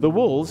over the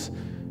walls.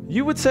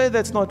 You would say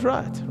that's not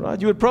right?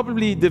 You would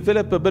probably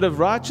develop a bit of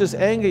righteous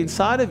anger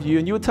inside of you,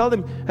 and you would tell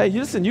them, hey,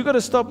 listen, you got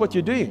to stop what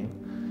you're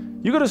doing.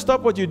 You got to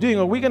stop what you're doing,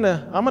 or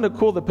I'm going to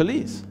call the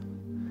police.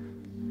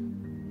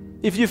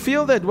 If you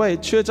feel that way,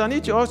 church, I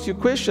need to ask you a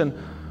question.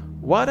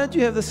 Why don't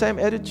you have the same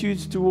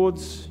attitudes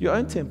towards your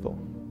own temple?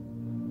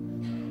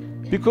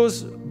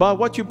 Because by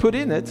what you put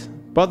in it,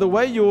 by the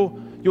way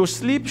your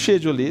sleep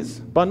schedule is,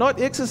 by not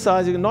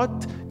exercising,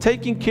 not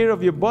taking care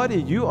of your body,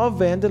 you are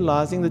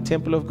vandalizing the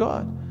temple of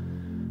God.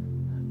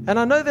 And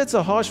I know that's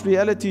a harsh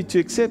reality to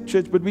accept,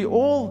 church, but we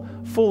all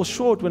fall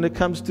short when it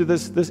comes to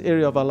this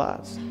area of our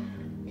lives.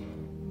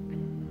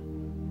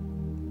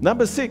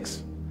 Number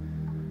 6.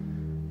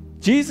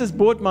 Jesus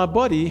bought my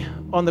body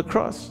on the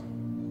cross.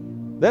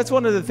 That's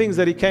one of the things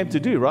that He came to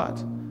do, right?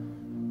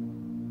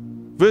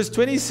 Verse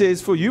 20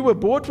 says, for you were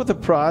bought with a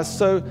price,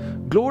 so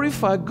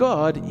glorify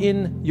God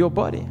in your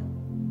body.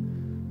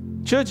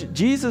 Church,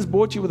 Jesus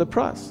bought you with a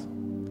price.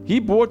 He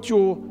bought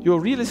your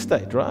real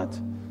estate, right?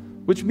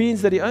 Which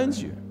means that He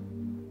owns you.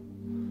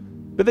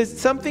 But there's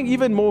something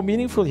even more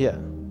meaningful here.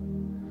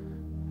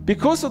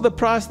 Because of the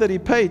price that He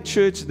paid,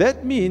 church,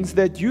 that means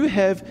that you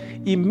have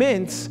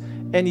immense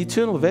and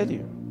eternal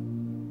value.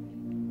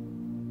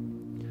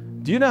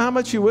 Do you know how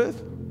much you're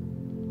worth?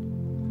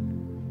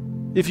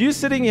 If you're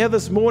sitting here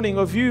this morning,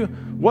 or if you're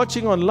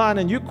watching online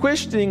and you're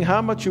questioning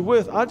how much you're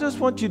worth, I just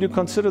want you to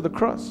consider the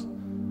cross.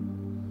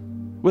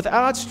 With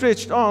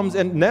outstretched arms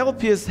and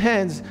nail-pierced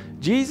hands,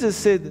 Jesus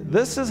said,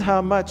 this is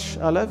how much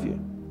I love you.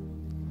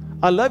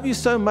 I love you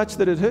so much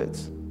that it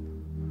hurts.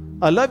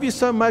 I love you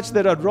so much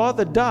that I'd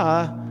rather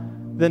die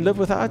than live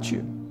without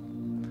you.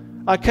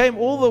 I came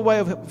all the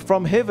way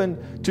from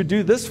heaven to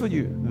do this for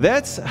you.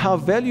 That's how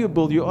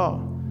valuable you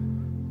are.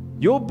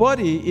 Your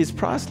body is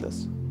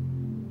priceless.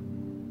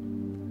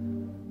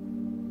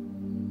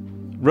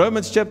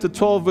 Romans chapter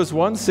 12 verse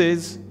 1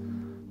 says,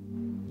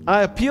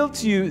 I appeal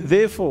to you,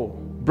 therefore,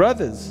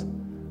 brothers,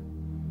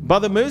 by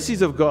the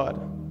mercies of God,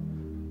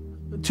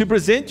 to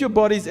present your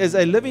bodies as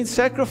a living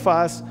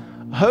sacrifice,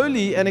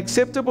 holy and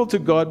acceptable to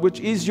God, which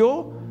is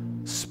your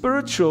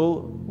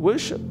spiritual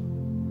worship.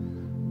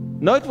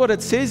 Note what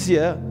it says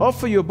here,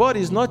 offer your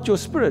bodies, not your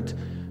spirit,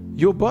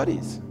 your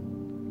bodies.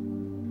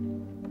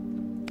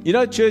 You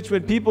know, church,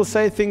 when people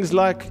say things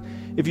like,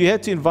 if you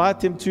had to invite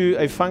them to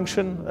a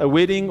function, a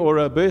wedding or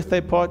a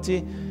birthday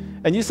party,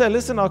 and you say,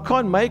 listen, I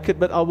can't make it,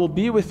 but I will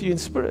be with you in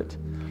spirit.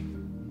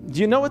 Do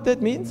you know what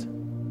that means?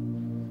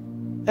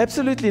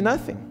 Absolutely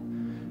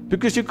nothing.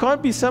 Because you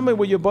can't be somewhere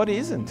where your body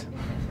isn't.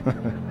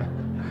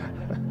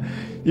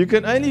 You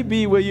can only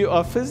be where you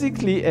are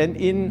physically and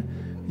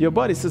in your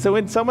body. So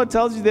when someone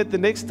tells you that the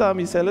next time,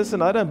 you say,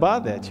 listen, I don't buy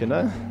that, you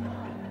know.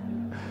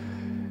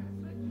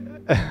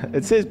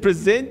 It says,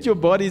 present your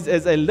bodies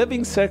as a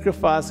living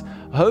sacrifice,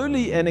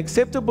 holy and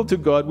acceptable to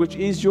God, which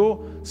is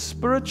your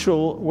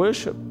spiritual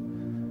worship.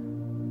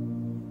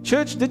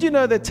 Church, did you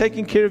know that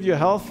taking care of your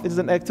health is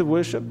an act of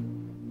worship?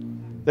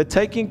 That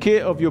taking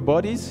care of your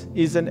bodies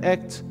is an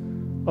act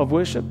of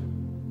worship?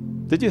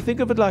 Did you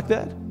think of it like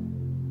that?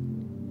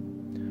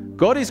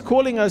 God is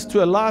calling us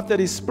to a life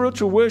that is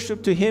spiritual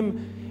worship to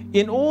Him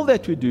in all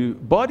that we do,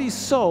 body,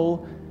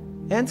 soul,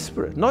 and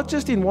spirit. Not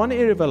just in one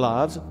area of our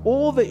lives,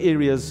 all the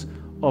areas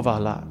of our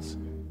lives.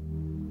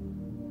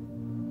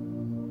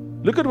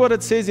 Look at what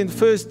it says in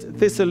 1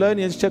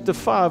 Thessalonians chapter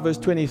 5, verse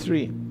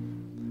 23.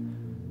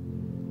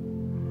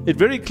 It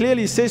very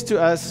clearly says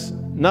to us,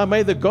 now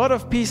may the God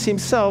of peace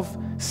Himself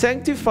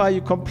sanctify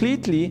you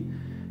completely,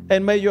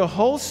 and may your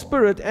whole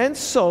spirit and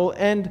soul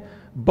and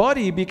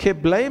body be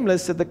kept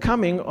blameless at the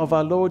coming of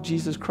our Lord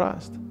Jesus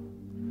Christ.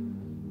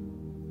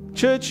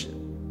 Church,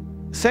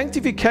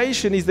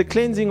 sanctification is the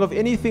cleansing of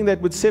anything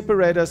that would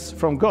separate us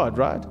from God,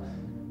 right?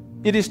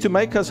 It is to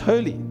make us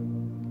holy.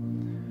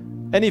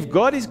 And if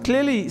God is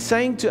clearly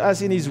saying to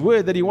us in His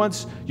Word that He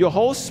wants your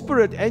whole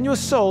spirit and your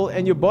soul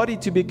and your body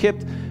to be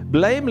kept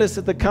blameless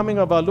at the coming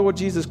of our Lord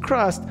Jesus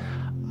Christ,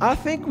 I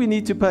think we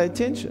need to pay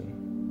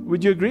attention.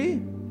 Would you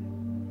agree?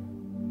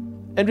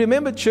 And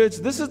remember, church,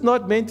 this is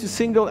not meant to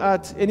single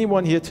out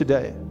anyone here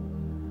today.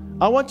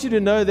 I want you to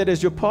know that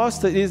as your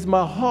pastor, it is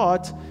my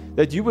heart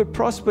that you would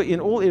prosper in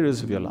all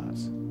areas of your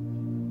lives.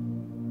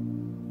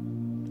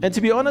 And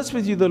to be honest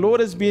with you, the Lord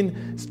has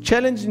been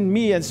challenging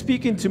me and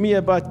speaking to me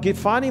about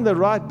finding the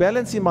right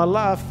balance in my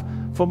life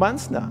for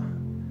months now.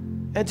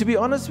 And to be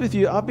honest with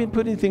you, I've been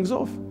putting things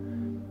off.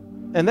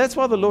 And that's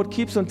why the Lord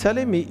keeps on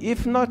telling me,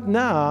 if not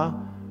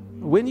now,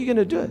 when are you going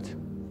to do it?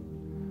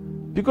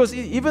 Because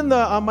even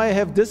though I may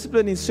have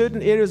discipline in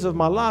certain areas of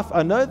my life,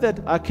 I know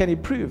that I can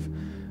improve.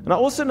 And I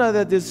also know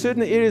that there's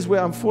certain areas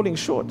where I'm falling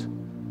short.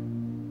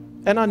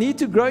 And I need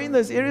to grow in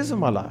those areas of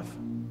my life.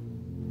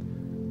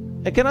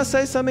 And can I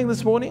say something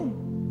this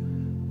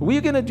morning? We're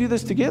going to do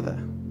this together.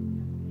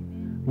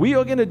 We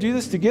are going to do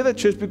this together,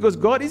 church, because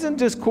God isn't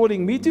just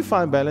calling me to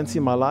find balance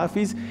in my life.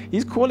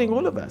 He's calling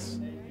all of us,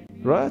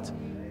 right?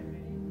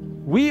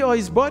 We are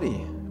His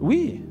body.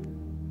 He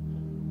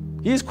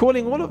is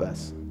calling all of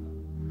us.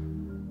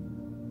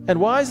 And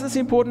why is this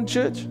important,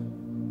 church?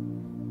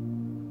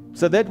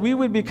 So that we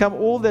would become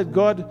all that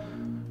God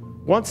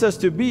wants us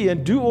to be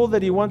and do all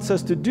that He wants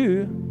us to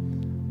do.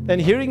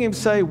 And hearing Him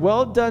say,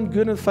 well done,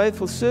 good and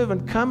faithful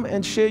servant, come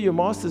and share your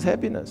master's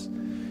happiness.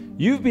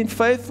 You've been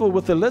faithful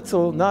with a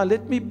little, now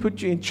let me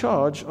put you in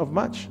charge of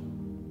much.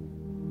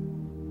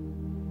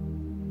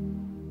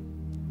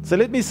 So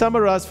let me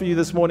summarize for you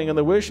this morning, and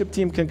the worship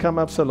team can come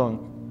up so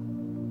long.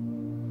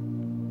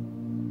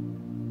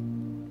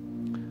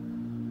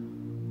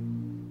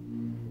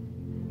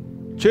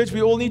 Church,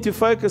 we all need to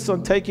focus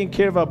on taking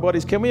care of our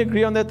bodies. Can we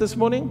agree on that this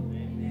morning?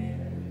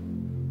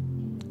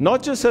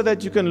 Not just so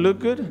that you can look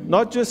good,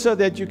 not just so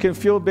that you can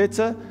feel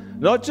better,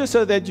 not just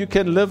so that you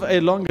can live a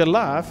longer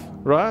life,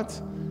 right?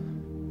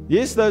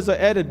 Yes, those are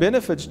added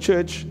benefits,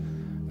 church.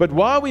 But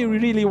why we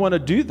really want to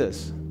do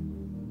this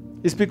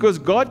is because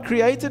God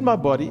created my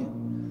body.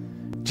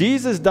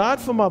 Jesus died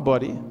for my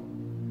body.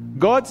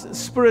 God's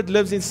Spirit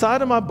lives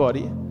inside of my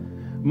body.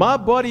 My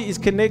body is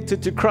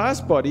connected to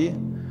Christ's body.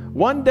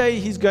 One day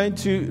He's going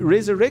to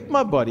resurrect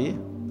my body.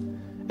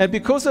 And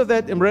because of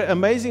that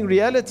amazing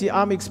reality,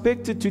 I'm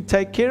expected to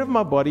take care of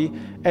my body,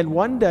 and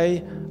one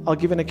day I'll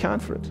give an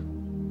account for it.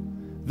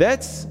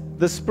 That's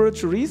the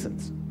spiritual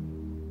reasons.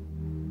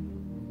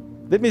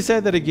 Let me say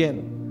that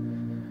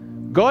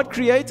again. God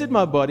created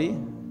my body.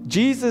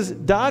 Jesus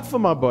died for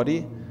my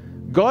body.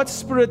 God's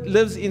Spirit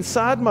lives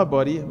inside my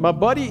body. My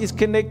body is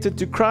connected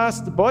to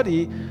Christ's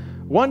body.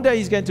 One day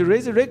He's going to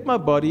resurrect my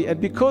body, and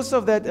because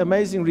of that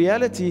amazing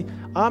reality,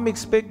 I'm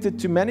expected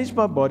to manage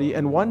my body,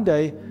 and one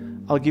day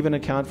I'll give an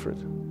account for it.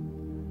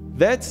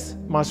 That's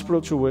my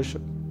spiritual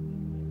worship.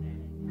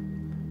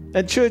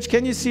 And church,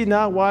 can you see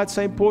now why it's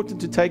so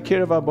important to take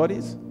care of our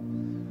bodies?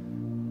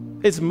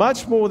 It's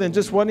much more than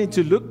just wanting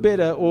to look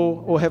better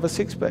or have a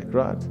six-pack,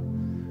 right?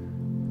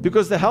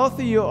 Because the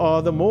healthier you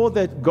are, the more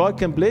that God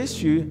can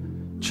bless you,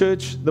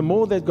 church, the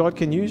more that God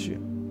can use you.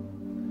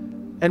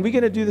 And we're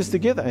going to do this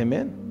together,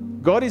 amen?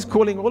 God is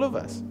calling all of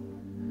us.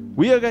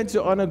 We are going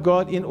to honor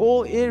God in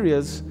all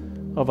areas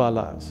of our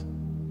lives.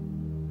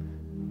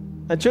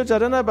 And church, I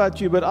don't know about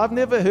you, but I've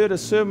never heard a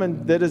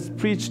sermon that is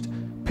preached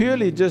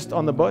purely just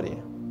on the body,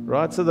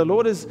 right? So the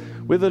Lord is,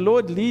 where the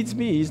Lord leads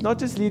me, He's not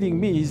just leading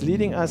me, He's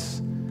leading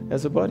us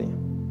as a body.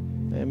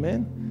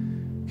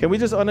 Amen. Can we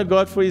just honor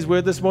God for His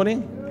word this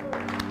morning?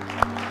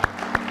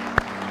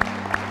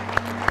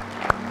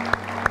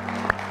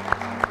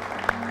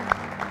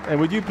 And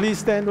would you please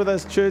stand with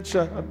us, church?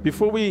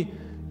 Before we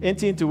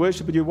enter into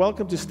worship, you're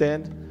welcome to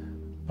stand.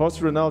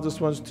 Pastor Ronald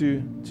just wants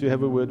to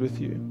have a word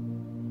with you.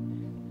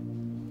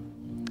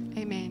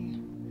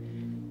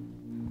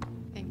 Amen.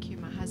 Thank you,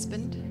 my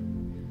husband.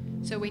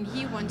 So when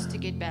he wants to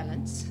get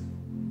balance,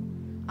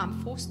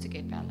 I'm forced to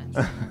get balance.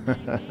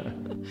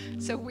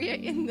 So we're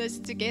in this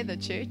together,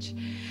 church.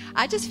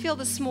 I just feel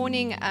this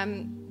morning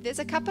there's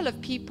a couple of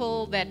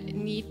people that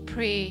need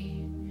prayer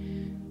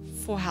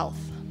for health.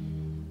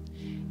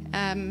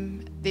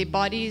 Their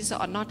bodies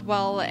are not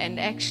well, and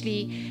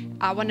actually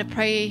I want to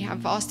pray.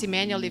 I've asked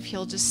Emmanuel if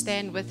he'll just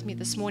stand with me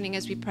this morning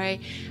as we pray.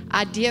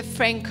 Our dear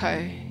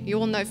Franco, you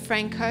all know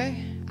Franco,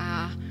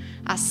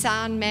 our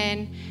sound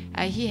man.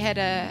 He had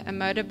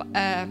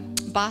a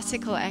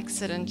bicycle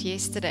accident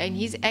yesterday, and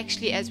he's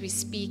actually, as we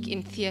speak,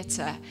 in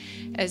theatre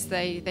as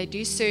they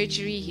do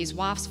surgery. His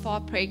wife's far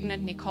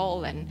pregnant,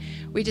 Nicole, and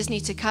we just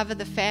need to cover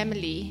the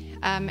family.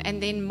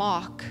 And then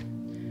Mark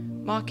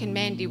and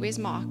Mandy. Where's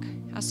Mark?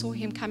 I saw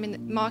him come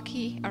in.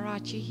 Marky, all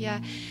right, you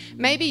here.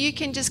 Maybe you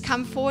can just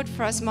come forward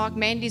for us, Mark.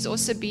 Mandy's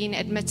also been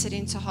admitted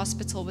into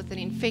hospital with an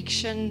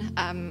infection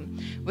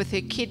with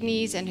her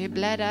kidneys and her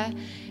bladder,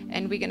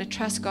 and we're going to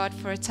trust God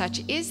for a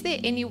touch. Is there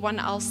anyone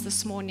else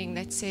this morning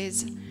that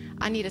says,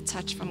 I need a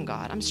touch from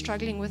God? I'm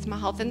struggling with my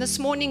health. And this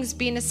morning's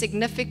been a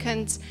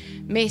significant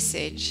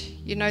message.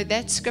 You know,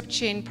 that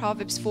scripture in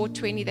Proverbs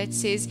 4:20 that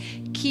says,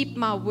 keep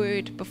my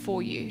word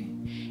before you.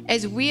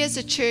 As we as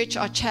a church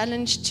are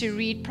challenged to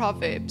read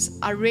Proverbs,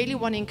 I really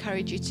want to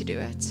encourage you to do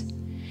it,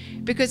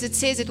 because it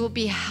says it will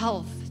be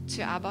health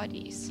to our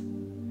bodies.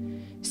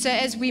 So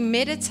as we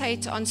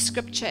meditate on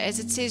scripture, as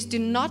it says, do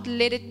not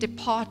let it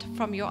depart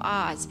from your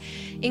eyes.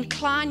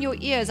 Incline your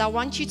ears. I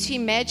want you to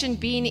imagine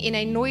being in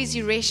a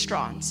noisy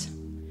restaurant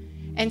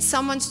and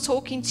someone's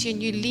talking to you,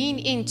 and you lean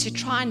in to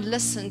try and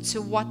listen to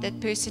what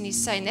that person is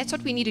saying. That's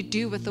what we need to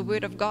do with the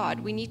word of God.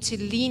 We need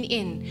to lean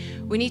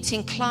in. We need to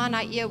incline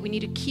our ear. We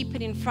need to keep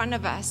it in front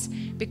of us,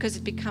 because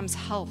it becomes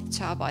health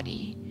to our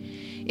body.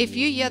 If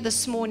you're here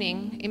this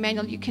morning,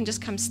 Emmanuel, you can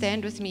just come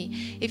stand with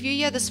me. If you're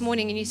here this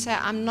morning and you say,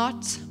 I'm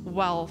not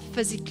well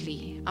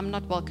physically, I'm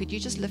not well, could you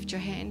just lift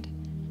your hand?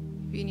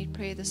 If you need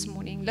prayer this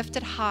morning, lift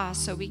it high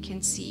so we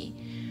can see.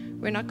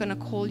 We're not going to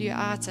call you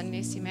out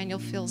unless Emmanuel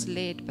feels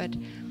led, but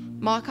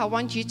Mark, I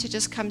want you to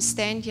just come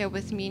stand here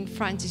with me in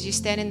front as you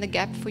stand in the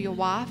gap for your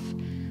wife.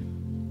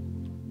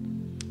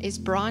 Is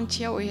Brant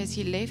here, or has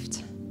he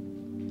left?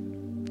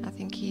 I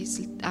think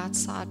he's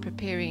outside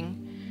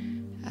preparing.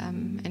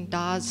 And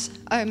Daz.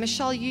 Oh,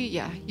 Michelle,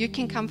 you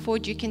can come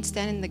forward. You can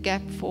stand in the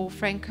gap for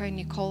Franco and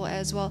Nicole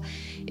as well.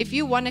 If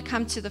you want to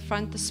come to the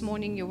front this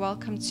morning, you're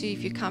welcome to.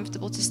 If you're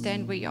comfortable to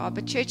stand where you are.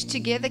 But church,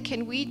 together,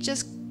 can we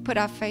just put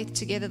our faith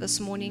together this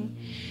morning?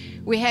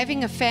 We're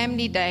having a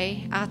family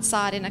day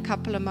outside in a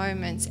couple of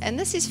moments. And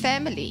this is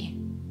family,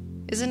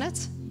 isn't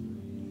it?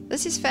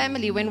 This is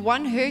family. When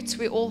one hurts,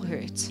 we all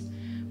hurt.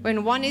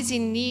 When one is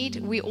in need,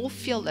 we all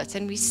feel it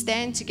and we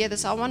stand together.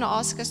 So I want to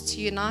ask us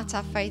to unite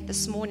our faith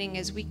this morning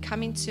as we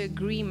come into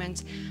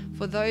agreement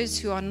for those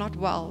who are not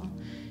well.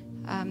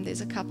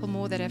 There's a couple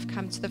more that have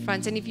come to the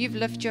front. And if you've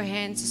lifted your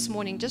hands this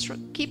morning, just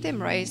keep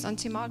them raised.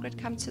 Auntie Margaret,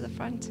 come to the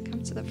front.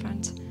 Come to the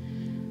front.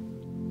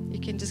 You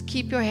can just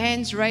keep your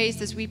hands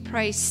raised as we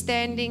pray,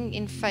 standing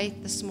in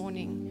faith this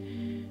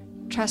morning,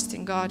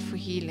 trusting God for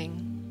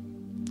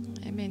healing.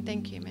 Amen.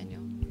 Thank you,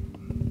 Emmanuel.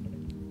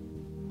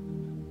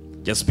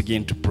 Just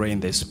begin to pray in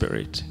the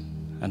Spirit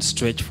and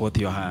stretch forth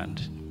your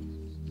hand.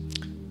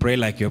 Pray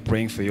like you're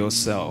praying for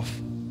yourself.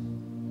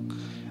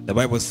 The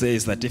Bible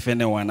says that if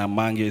anyone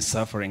among you is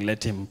suffering,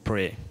 let him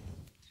pray.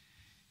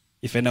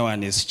 If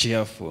anyone is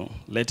cheerful,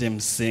 let him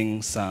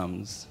sing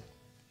psalms.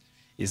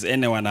 Is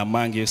anyone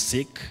among you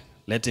sick?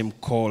 Let him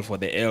call for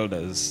the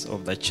elders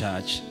of the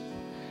church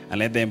and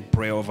let them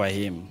pray over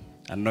him,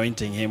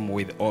 anointing him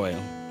with oil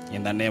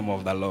in the name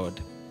of the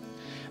Lord.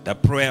 The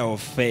prayer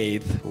of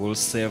faith will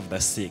save the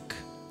sick,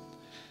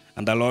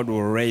 and the Lord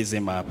will raise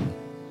him up.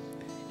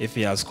 If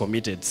he has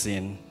committed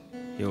sin,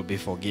 he will be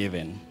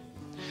forgiven.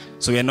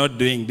 So we are not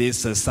doing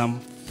this as some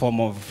form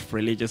of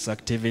religious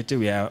activity.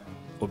 We are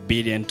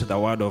obedient to the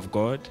word of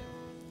God.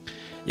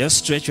 Just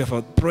stretch your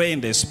foot. Pray in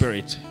the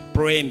Spirit.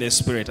 Pray in the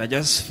Spirit. I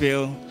just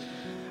feel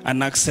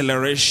an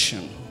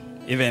acceleration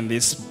even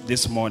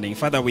this morning.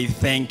 Father, we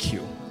thank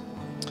you.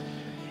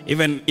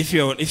 Even if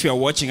you're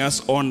watching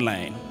us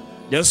online,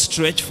 just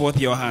stretch forth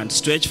your hand.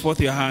 Stretch forth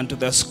your hand to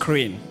the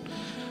screen.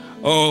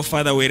 Oh,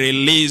 Father, we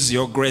release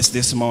your grace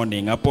this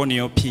morning upon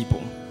your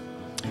people.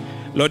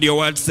 Lord, your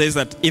word says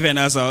that even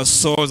as our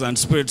souls and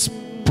spirits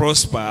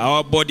prosper,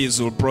 our bodies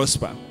will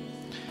prosper.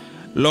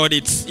 Lord,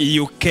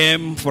 you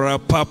came for a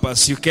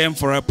purpose. You came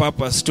for a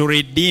purpose to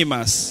redeem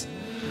us.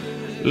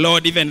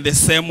 Lord, even the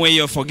same way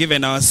you've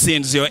forgiven our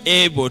sins, you're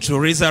able to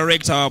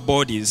resurrect our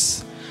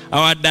bodies,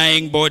 our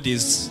dying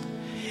bodies.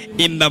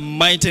 In the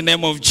mighty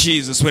name of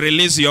Jesus, we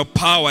release your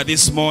power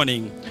this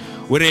morning.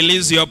 We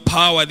release your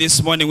power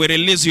this morning. We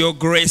release your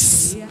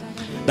grace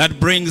that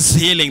brings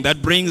healing,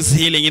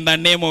 in the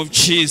name of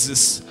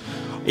Jesus.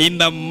 In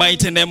the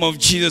mighty name of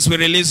Jesus, we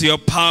release your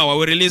power.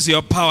 We release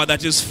your power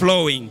that is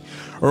flowing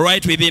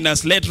right within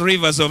us. Let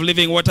rivers of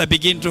living water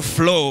begin to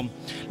flow.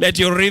 Let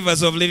your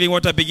rivers of living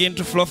water begin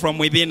to flow from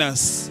within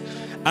us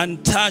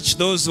and touch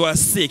those who are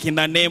sick in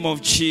the name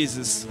of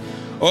Jesus.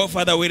 Oh,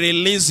 Father, we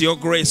release your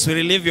grace. We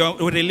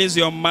release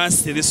your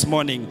mercy this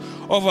morning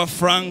over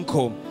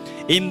Franco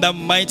in the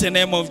mighty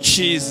name of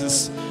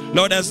Jesus.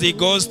 Lord, as he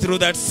goes through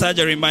that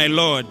surgery, my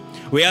Lord,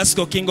 we ask,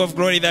 O King of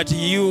Glory, that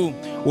you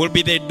will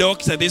be the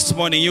doctor this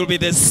morning. You'll be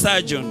the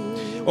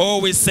surgeon.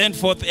 Oh, we send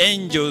forth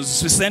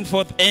angels. We send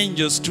forth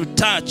angels to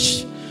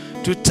touch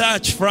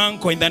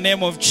Franco in the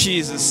name of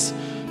Jesus.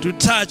 To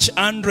touch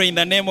Andre in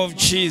the name of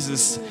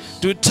Jesus.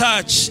 To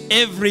touch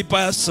every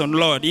person,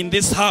 Lord, in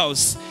this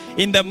house.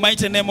 In the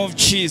mighty name of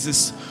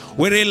Jesus,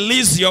 we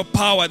release your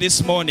power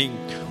this morning.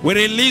 We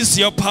release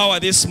your power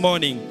this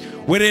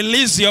morning. We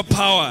release your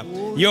power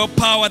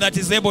that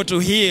is able to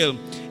heal.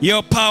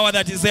 Your power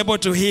that is able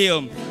to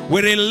heal.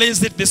 We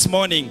release it this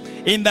morning.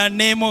 In the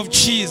name of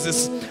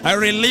Jesus, I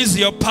release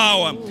your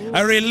power.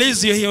 I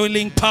release your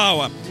healing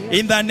power.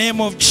 In the name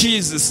of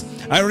Jesus,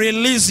 I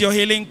release your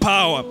healing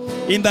power.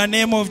 In the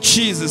name of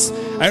Jesus,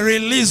 I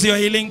release your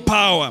healing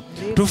power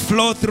to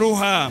flow through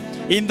her.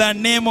 In the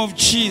name of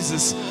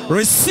Jesus,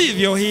 receive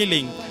your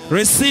healing.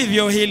 Receive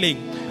your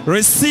healing.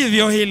 Receive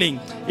your healing.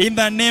 In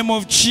the name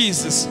of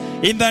Jesus.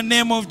 In the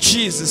name of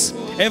Jesus.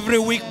 Every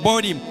weak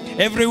body,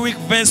 every weak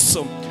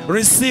vessel,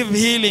 receive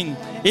healing.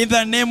 In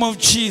the name of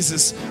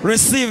Jesus.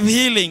 Receive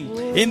healing.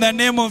 In the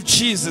name of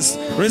Jesus.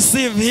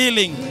 Receive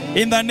healing.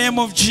 In the name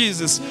of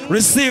Jesus.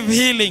 Receive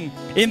healing.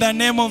 In the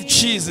name of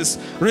Jesus.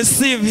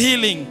 Receive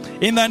healing.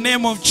 In the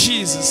name of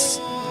Jesus.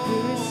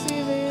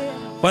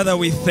 Father,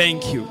 we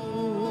thank you.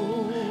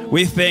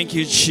 We thank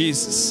you,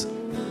 Jesus,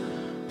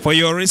 for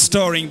your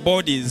restoring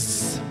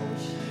bodies.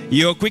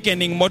 You're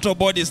quickening mortal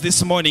bodies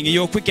this morning.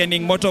 You're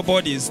quickening mortal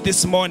bodies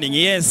this morning.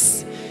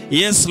 Yes.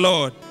 Yes,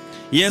 Lord.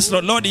 Yes,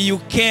 Lord. Lord, you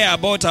care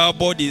about our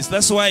bodies.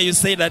 That's why you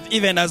say that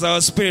even as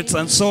our spirits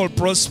and soul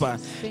prosper,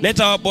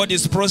 let our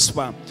bodies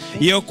prosper.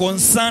 You're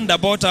concerned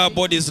about our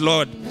bodies,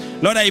 Lord.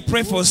 Lord, I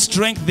pray for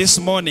strength this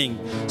morning.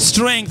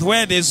 Strength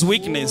where there's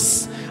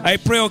weakness. I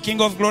pray, O King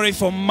of Glory,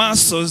 for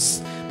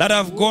muscles that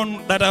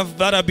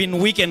have been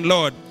weakened,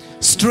 Lord.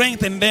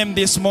 Strengthen them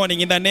this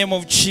morning in the name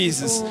of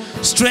Jesus.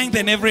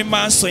 Strengthen every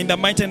muscle in the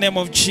mighty name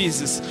of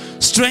Jesus.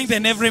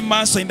 Strengthen every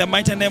muscle in the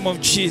mighty name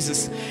of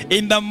Jesus.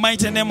 In the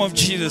mighty name of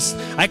Jesus,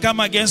 I come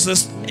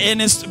against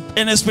any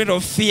spirit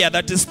of fear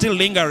that is still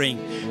lingering.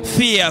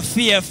 Fear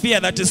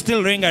that is still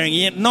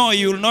lingering. No,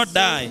 you will not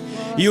die.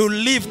 You will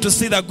live to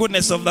see the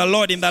goodness of the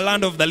Lord in the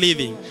land of the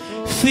living.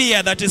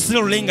 Fear that is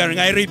still lingering,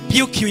 I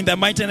rebuke you in the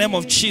mighty name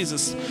of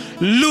Jesus.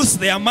 Loose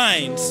their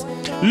minds.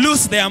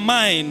 Loose their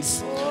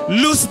minds.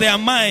 Loose their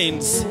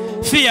minds.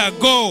 Fear,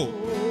 go.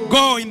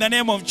 Go in the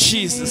name of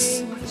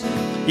Jesus.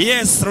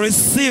 Yes,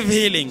 receive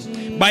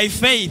healing. By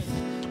faith.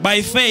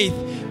 By faith.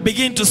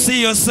 Begin to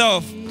see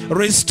yourself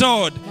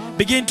restored.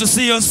 Begin to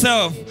see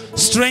yourself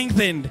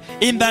strengthened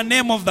in the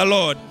name of the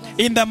Lord.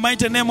 In the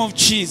mighty name of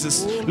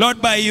Jesus.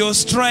 Lord, by your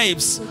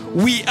stripes,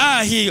 we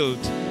are healed.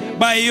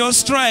 By your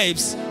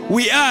stripes,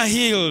 we are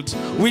healed.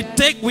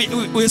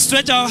 We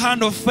stretch our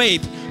hand of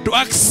faith to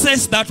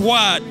access that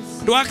word.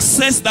 To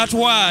access that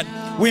word.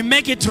 We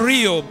make it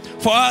real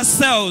for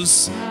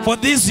ourselves, for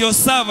these your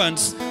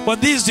servants, for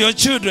these your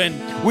children.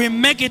 We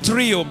make it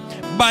real.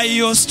 By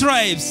your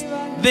stripes,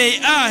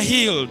 they are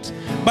healed.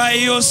 By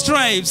your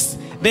stripes,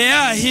 they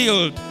are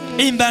healed.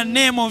 In the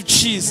name of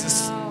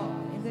Jesus.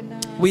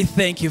 We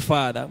thank you,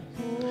 Father.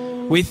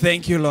 We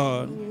thank you,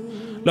 Lord.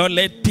 Lord,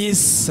 let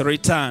peace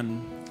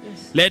return.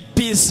 Let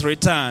peace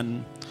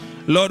return.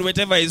 Lord,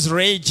 whatever is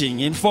raging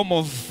in form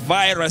of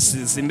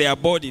viruses in their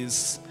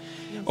bodies,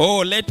 oh,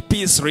 let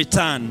peace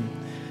return.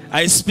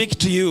 I speak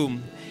to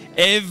you,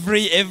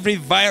 every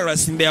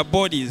virus in their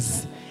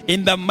bodies,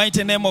 in the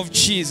mighty name of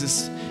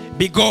Jesus,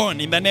 be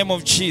gone in the name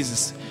of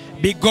Jesus.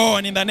 Be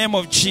gone in the name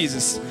of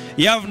Jesus.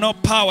 You have no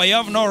power, you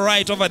have no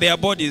right over their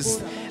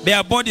bodies.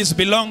 Their bodies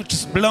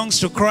belongs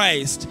to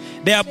Christ.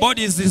 Their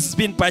bodies has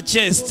been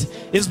purchased.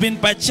 It's been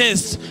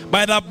purchased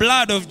by the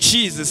blood of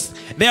Jesus.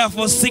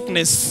 Therefore,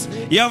 sickness,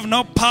 you have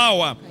no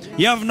power.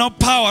 You have no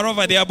power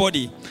over their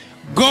body.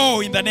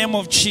 Go in the name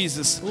of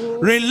Jesus.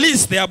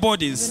 Release their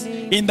bodies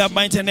in the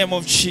mighty name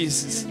of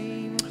Jesus.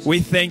 We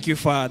thank you,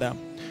 Father.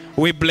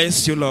 We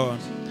bless you, Lord.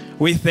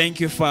 We thank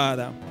you,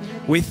 Father.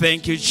 We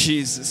thank you,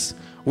 Jesus.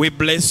 We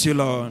bless you,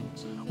 Lord.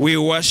 We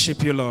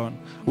worship you, Lord.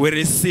 We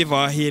receive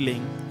our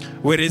healing.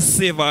 We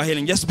receive our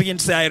healing. Just begin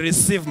to say, I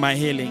receive my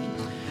healing.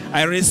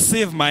 I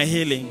receive my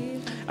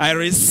healing. I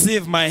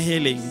receive my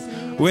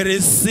healing. We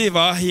receive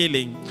our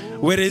healing.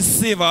 We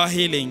receive our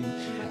healing.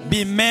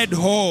 Be made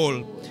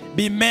whole.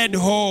 Be made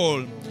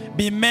whole.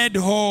 Be made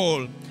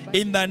whole.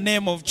 In the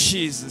name of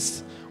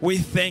Jesus. We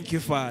thank you,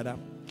 Father.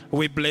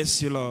 We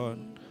bless you, Lord.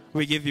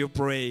 We give you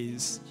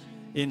praise.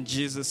 In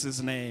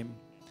Jesus' name.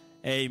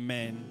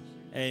 Amen.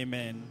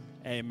 Amen.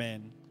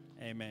 Amen.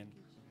 Amen.